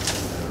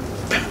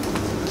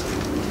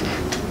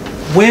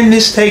 When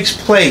this takes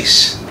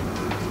place,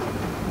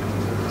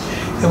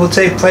 it will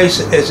take place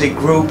as a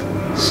group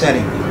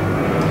setting.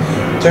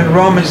 Turn to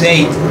Romans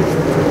 8.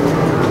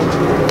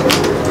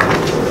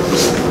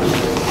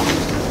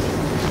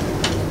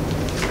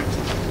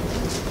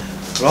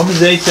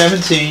 Romans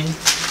 8:17.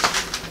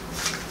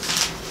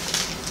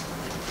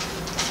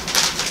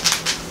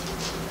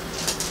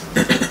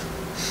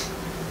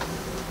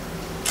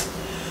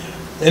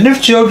 And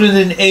if children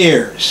and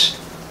heirs,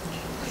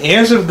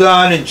 heirs of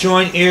God and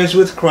joint heirs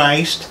with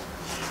Christ,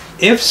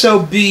 if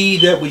so be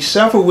that we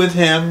suffer with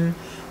him,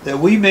 that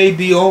we may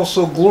be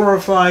also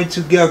glorified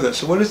together.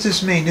 So what does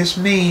this mean? This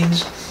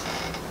means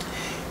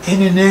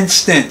in an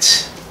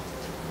instant,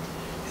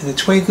 in the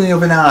twinkling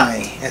of an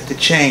eye, at the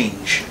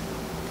change,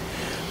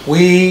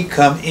 we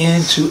come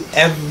into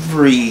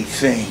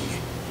everything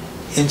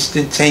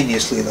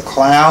instantaneously. The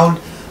cloud,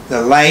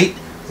 the light,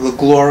 the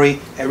glory,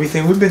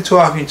 everything we've been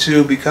talking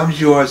to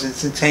becomes yours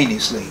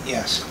instantaneously.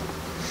 Yes.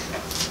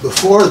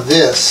 Before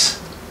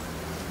this,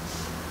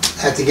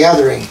 at the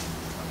gathering,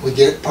 we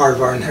get part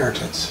of our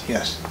inheritance.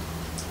 Yes.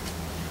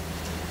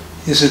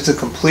 This is the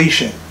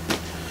completion.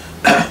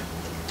 The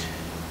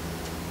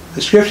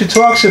scripture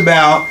talks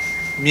about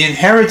the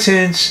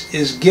inheritance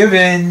is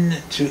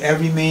given to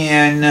every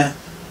man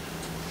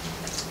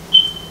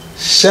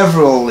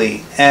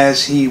severally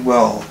as he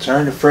will.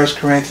 Turn to 1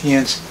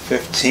 Corinthians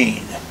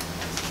 15.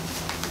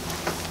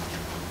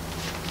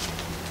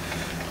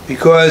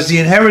 Because the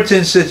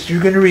inheritance that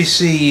you're going to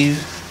receive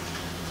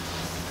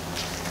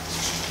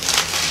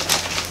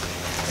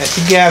at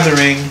the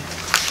gathering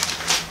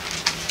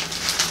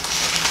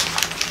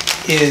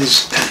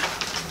is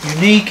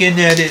unique in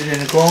that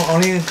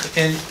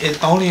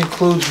it only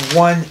includes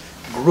one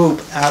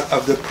group out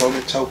of the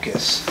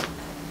Prototokos.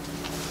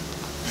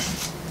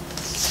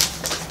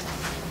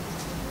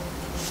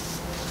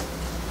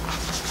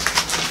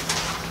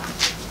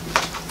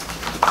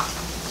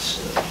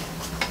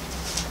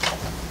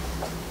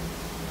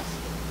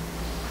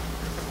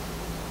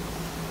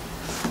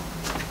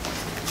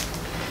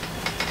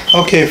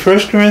 Okay, 1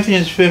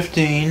 Corinthians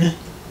 15,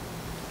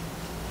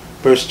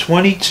 verse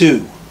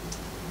 22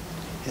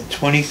 and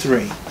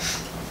 23.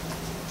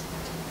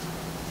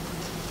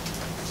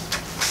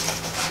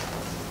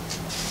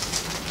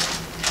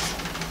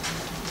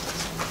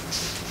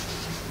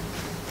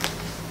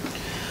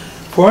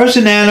 For as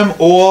in Adam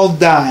all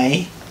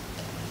die,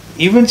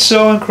 even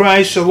so in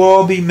Christ shall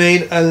all be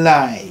made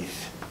alive.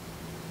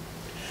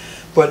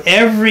 But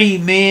every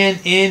man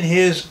in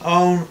his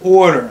own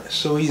order.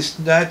 So he's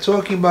not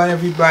talking about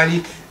everybody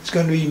that's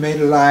going to be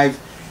made alive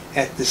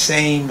at the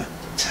same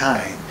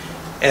time.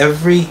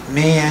 Every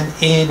man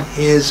in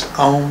his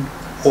own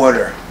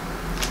order.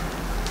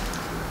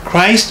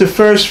 Christ the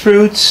first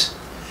fruits,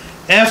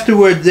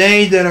 afterward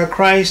they that are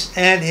Christ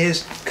at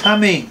his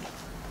coming.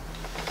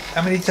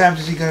 How many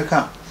times is he going to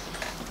come?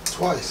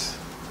 Twice.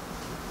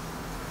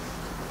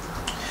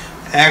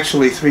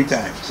 Actually 3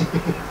 times.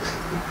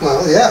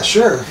 Well, yeah,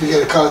 sure. If you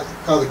get to call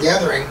the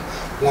gathering,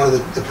 one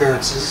of the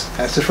appearances.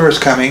 That's the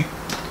first coming.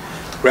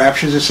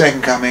 Rapture is the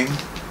second coming.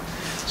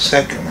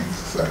 Second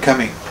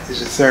coming is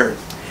the third.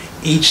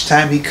 Each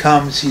time he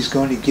comes, he's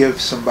going to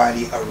give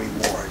somebody a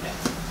reward.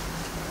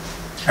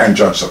 And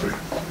judge somebody.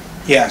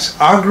 Yes,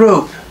 our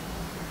group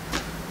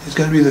is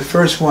going to be the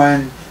first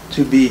one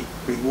to be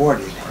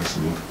rewarded.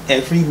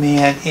 Every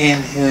man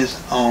in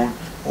his own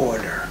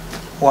order.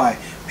 Why?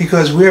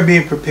 Because we're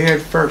being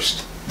prepared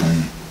first.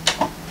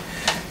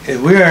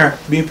 And we're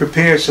being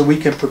prepared so we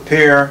can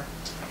prepare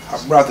our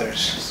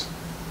brothers.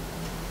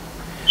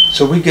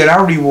 So we get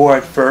our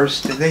reward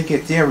first, and they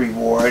get their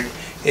reward,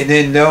 and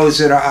then those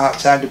that are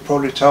outside the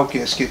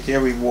Prototokos get their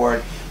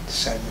reward the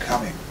second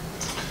coming.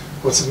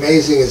 What's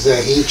amazing is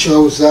that he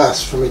chose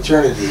us from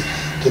eternity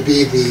to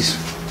be these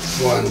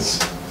ones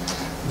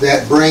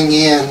that bring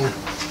in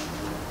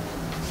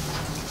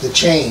the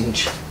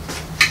change.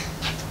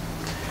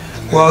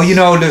 Well, you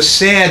know, the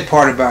sad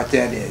part about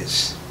that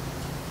is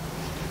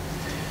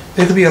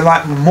there could be a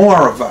lot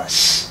more of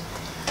us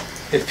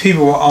if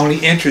people were only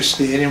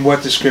interested in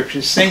what the scripture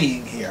is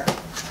saying here.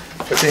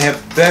 But they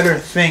have better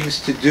things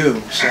to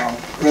do, so.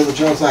 Brother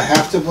Jones, I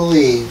have to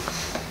believe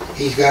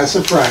he's got a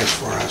surprise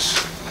for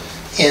us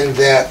in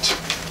that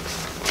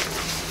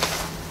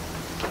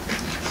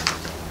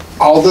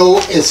although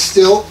it's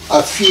still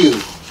a few,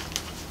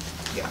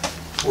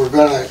 we're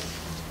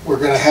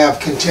gonna have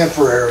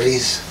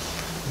contemporaries,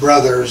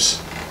 brothers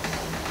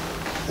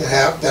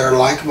that are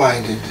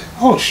like-minded.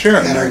 Oh, sure.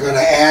 And are going to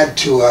add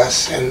to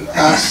us and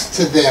us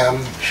to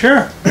them.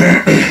 Sure.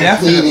 Completing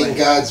Definitely.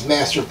 God's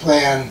master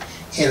plan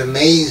in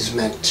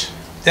amazement.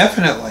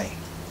 Definitely.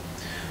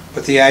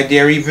 But the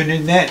idea, even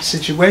in that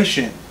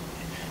situation,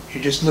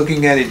 you're just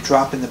looking at it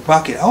drop in the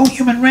bucket. Oh,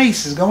 human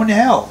race is going to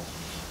hell.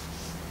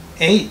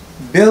 8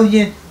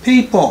 billion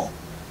people.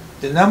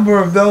 The number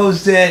of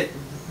those that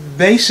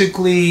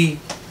basically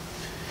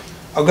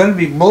are going to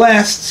be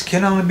blessed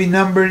can only be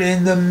numbered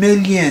in the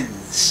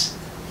millions.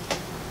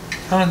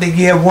 I don't think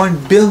you have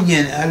 1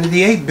 billion out of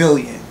the 8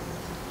 billion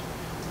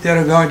that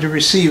are going to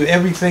receive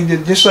everything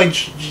that, just like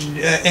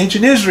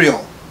ancient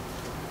Israel.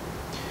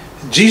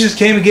 Jesus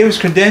came and gave us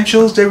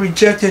credentials. They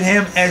rejected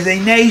him as a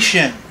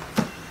nation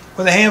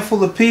with a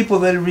handful of people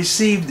that have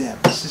received them.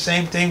 It's the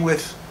same thing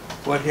with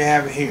what you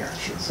have here.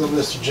 So,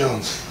 Mr.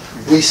 Jones,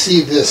 we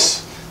see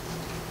this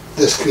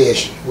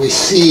creation. We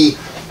see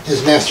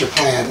his master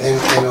plan,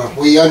 and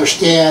we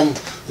understand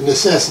the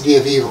necessity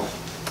of evil.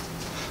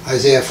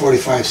 Isaiah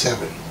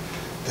 45:7.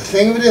 The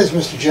thing of it is,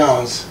 Mr.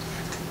 Jones,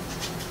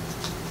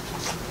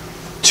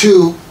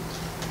 to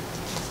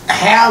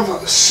have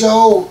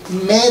so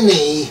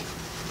many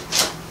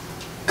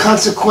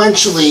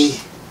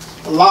consequentially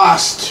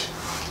lost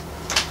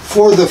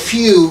for the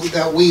few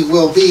that we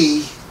will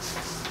be,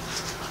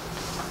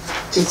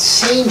 it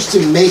seems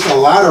to make a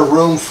lot of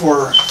room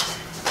for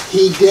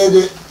he did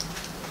it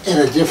in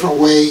a different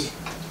way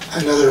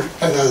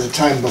another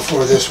time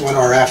before this one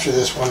or after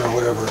this one or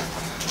whatever.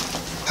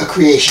 A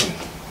creation.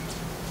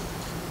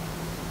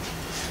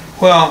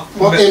 Well,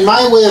 in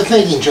my way of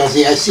thinking,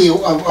 Josie, I see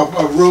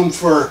a room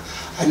for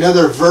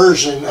another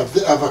version of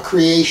a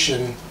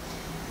creation.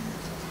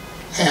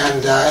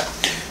 And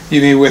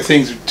you mean where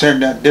things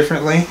turned out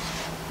differently?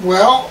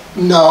 Well,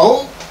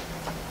 no.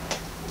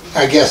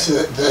 I guess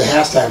that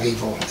has to have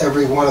evil.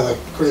 Every one of the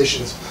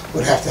creations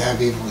would have to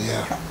have evil,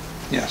 yeah.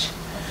 Yes.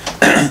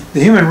 The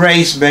human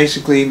race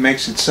basically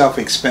makes itself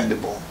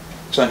expendable.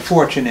 It's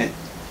unfortunate.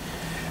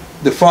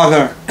 The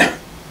Father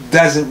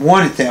doesn't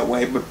want it that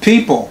way, but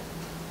people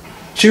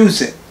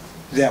choose it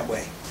that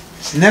way.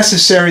 It's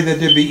necessary that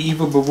there be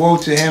evil, but woe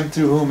to him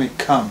through whom it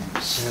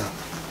comes. Yeah.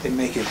 They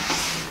make it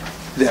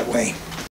that way.